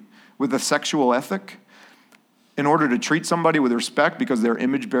agree with the sexual ethic in order to treat somebody with respect because they're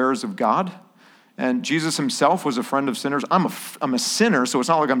image bearers of God. And Jesus himself was a friend of sinners. I'm a sinner, so it's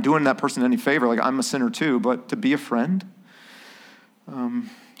not like I'm doing that person any favor. Like I'm a sinner too, but to be a friend.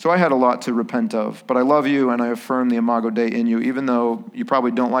 So I had a lot to repent of, but I love you and I affirm the Imago Dei in you, even though you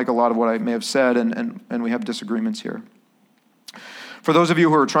probably don't like a lot of what I may have said and we have disagreements here. For those of you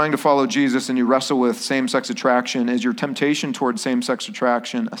who are trying to follow Jesus and you wrestle with same-sex attraction, is your temptation towards same-sex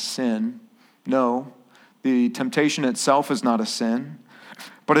attraction a sin? No. The temptation itself is not a sin,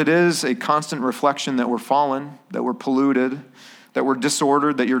 but it is a constant reflection that we're fallen, that we're polluted, that we're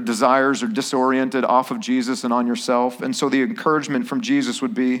disordered, that your desires are disoriented off of Jesus and on yourself. And so the encouragement from Jesus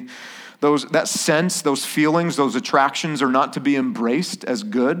would be that sense, those feelings, those attractions are not to be embraced as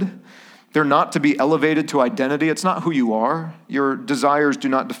good. They're not to be elevated to identity. It's not who you are. Your desires do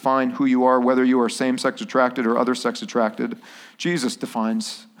not define who you are, whether you are same-sex attracted or other sex attracted. Jesus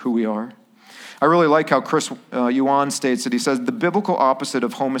defines who we are. I really like how Chris Yuan states it. He says, the biblical opposite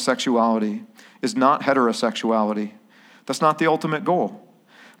of homosexuality is not heterosexuality. That's not the ultimate goal.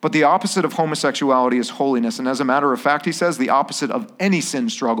 But the opposite of homosexuality is holiness. And as a matter of fact, he says the opposite of any sin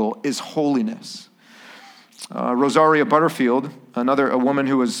struggle is holiness. Rosaria Butterfield, a woman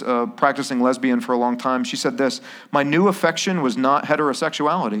who was practicing lesbian for a long time, she said this, my new affection was not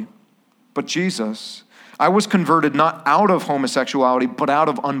heterosexuality, but Jesus. I was converted not out of homosexuality, but out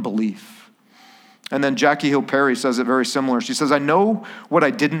of unbelief. And then Jackie Hill Perry says it very similar. She says, I know what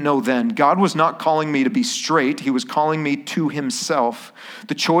I didn't know then. God was not calling me to be straight. He was calling me to himself.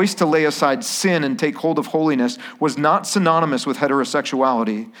 The choice to lay aside sin and take hold of holiness was not synonymous with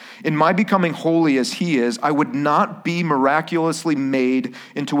heterosexuality. In my becoming holy as he is, I would not be miraculously made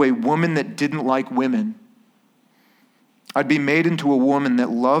into a woman that didn't like women. I'd be made into a woman that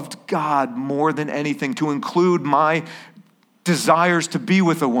loved God more than anything, to include my desires to be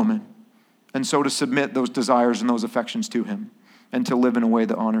with a woman. And so to submit those desires and those affections to him and to live in a way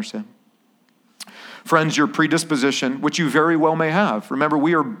that honors him. Friends, your predisposition, which you very well may have. Remember,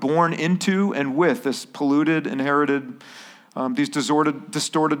 we are born into and with this polluted, inherited, these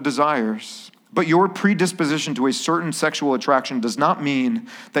distorted desires. But your predisposition to a certain sexual attraction does not mean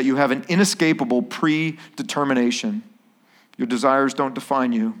that you have an inescapable predetermination. Your desires don't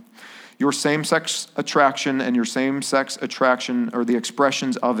define you. Your same-sex attraction and your same-sex attraction, or the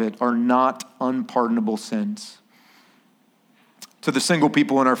expressions of it, are not unpardonable sins. To the single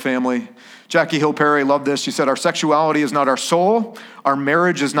people in our family, Jackie Hill Perry loved this. She said, our sexuality is not our soul, our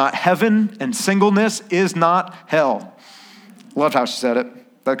marriage is not heaven, and singleness is not hell. Loved how she said it.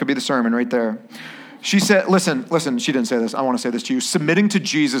 That could be the sermon right there. She said, listen, she didn't say this. I want to say this to you. Submitting to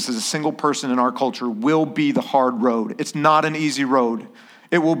Jesus as a single person in our culture will be the hard road. It's not an easy road.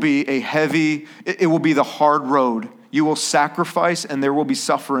 It will be it will be the hard road. You will sacrifice and there will be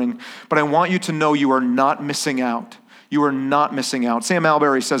suffering. But I want you to know you are not missing out. You are not missing out. Sam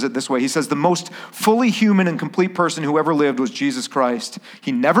Alberry says it this way. He says, the most fully human and complete person who ever lived was Jesus Christ.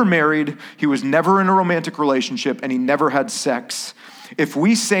 He never married, he was never in a romantic relationship, and he never had sex. If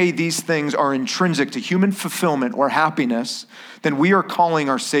we say these things are intrinsic to human fulfillment or happiness, then we are calling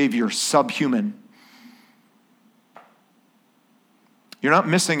our Savior subhuman. You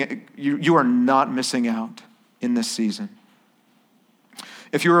are not missing out in this season.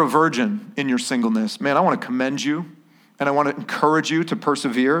 If you're a virgin in your singleness, man, I want to commend you and I want to encourage you to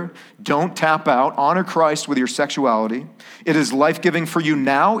persevere. Don't tap out. Honor Christ with your sexuality. It is life-giving for you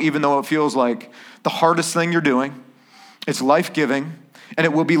now, even though it feels like the hardest thing you're doing. It's life-giving, and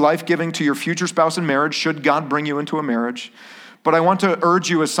it will be life-giving to your future spouse in marriage, should God bring you into a marriage. But I want to urge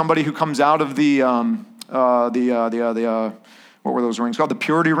you, as somebody who comes out of what were those rings called? The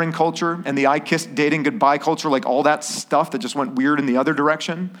purity ring culture and the I kissed dating goodbye culture, like all that stuff that just went weird in the other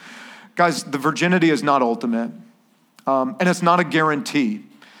direction. Guys, the virginity is not ultimate. And it's not a guarantee.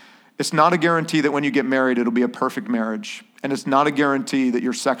 It's not a guarantee that when you get married, it'll be a perfect marriage. And it's not a guarantee that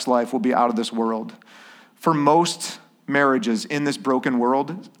your sex life will be out of this world. For most marriages in this broken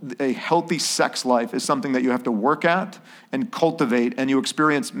world, a healthy sex life is something that you have to work at and cultivate, and you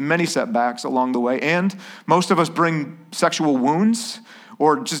experience many setbacks along the way. And most of us bring sexual wounds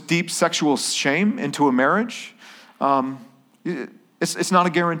or just deep sexual shame into a marriage. It's not a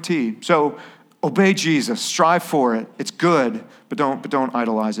guarantee. So obey Jesus, strive for it. It's good, but don't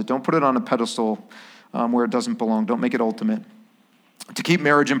idolize it. Don't put it on a pedestal where it doesn't belong. Don't make it ultimate. To keep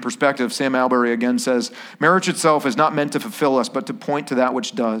marriage in perspective, Sam Alberry again says, marriage itself is not meant to fulfill us, but to point to that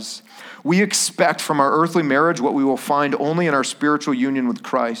which does. We expect from our earthly marriage what we will find only in our spiritual union with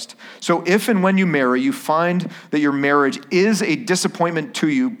Christ. So if and when you marry, you find that your marriage is a disappointment to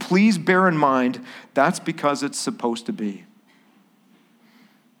you, please bear in mind that's because it's supposed to be.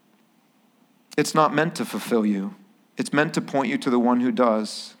 It's not meant to fulfill you. It's meant to point you to the one who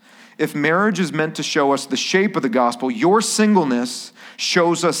does. If marriage is meant to show us the shape of the gospel, your singleness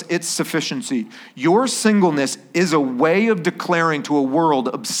shows us its sufficiency. Your singleness is a way of declaring to a world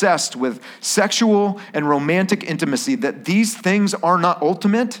obsessed with sexual and romantic intimacy that these things are not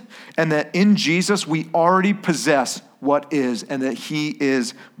ultimate, and that in Jesus we already possess what is, and that he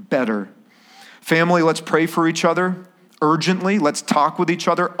is better. Family, let's pray for each other urgently. Let's talk with each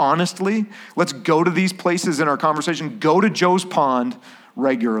other honestly. Let's go to these places in our conversation. Go to Joe's Pond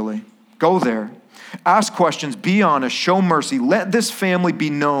regularly. Go there. Ask questions. Be honest. Show mercy. Let this family be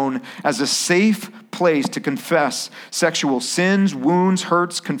known as a safe place to confess sexual sins, wounds,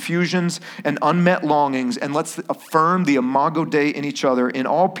 hurts, confusions, and unmet longings. And let's affirm the Imago Dei in each other, in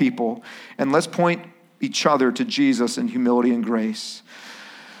all people. And let's point each other to Jesus in humility and grace.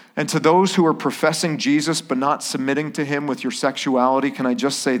 And to those who are professing Jesus but not submitting to him with your sexuality, can I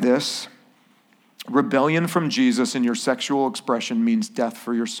just say this? Rebellion from Jesus in your sexual expression means death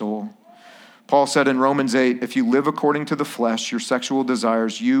for your soul. Paul said in Romans 8, if you live according to the flesh, your sexual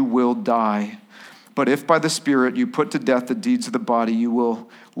desires, you will die. But if by the Spirit you put to death the deeds of the body, you will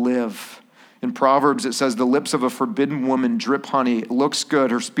live. In Proverbs, it says, the lips of a forbidden woman drip honey. It looks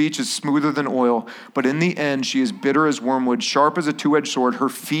good. Her speech is smoother than oil. But in the end, she is bitter as wormwood, sharp as a two-edged sword. Her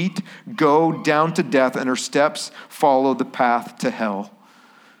feet go down to death, and her steps follow the path to hell.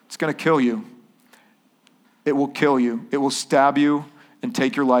 It's going to kill you. It will kill you. It will stab you and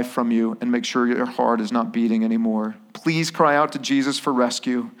take your life from you and make sure your heart is not beating anymore. Please cry out to Jesus for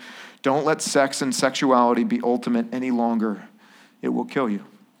rescue. Don't let sex and sexuality be ultimate any longer. It will kill you.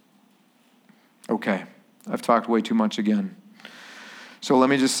 Okay, I've talked way too much again. So let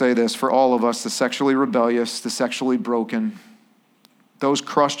me just say this. For all of us, the sexually rebellious, the sexually broken, those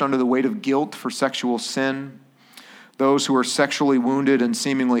crushed under the weight of guilt for sexual sin, those who are sexually wounded and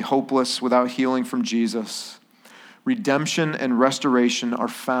seemingly hopeless without healing from Jesus, redemption and restoration are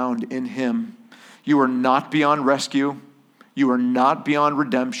found in him. You are not beyond rescue. You are not beyond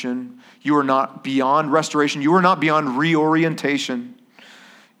redemption. You are not beyond restoration. You are not beyond reorientation.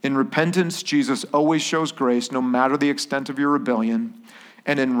 In repentance, Jesus always shows grace, no matter the extent of your rebellion.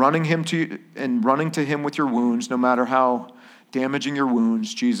 And in running to him with your wounds, no matter how damaging your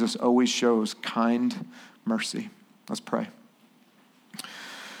wounds, Jesus always shows kind mercy. Let's pray.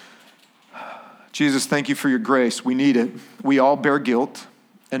 Jesus, thank you for your grace. We need it. We all bear guilt,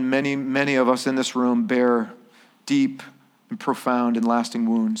 and many, many of us in this room bear deep and profound and lasting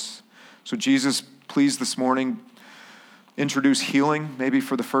wounds. So Jesus, please this morning, introduce healing, maybe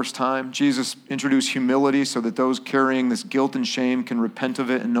for the first time. Jesus, introduce humility so that those carrying this guilt and shame can repent of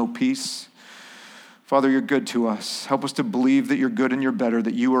it and know peace. Father, you're good to us. Help us to believe that you're good and you're better,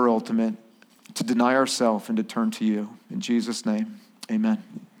 that you are ultimate, to deny ourselves and to turn to you. In Jesus' name, amen.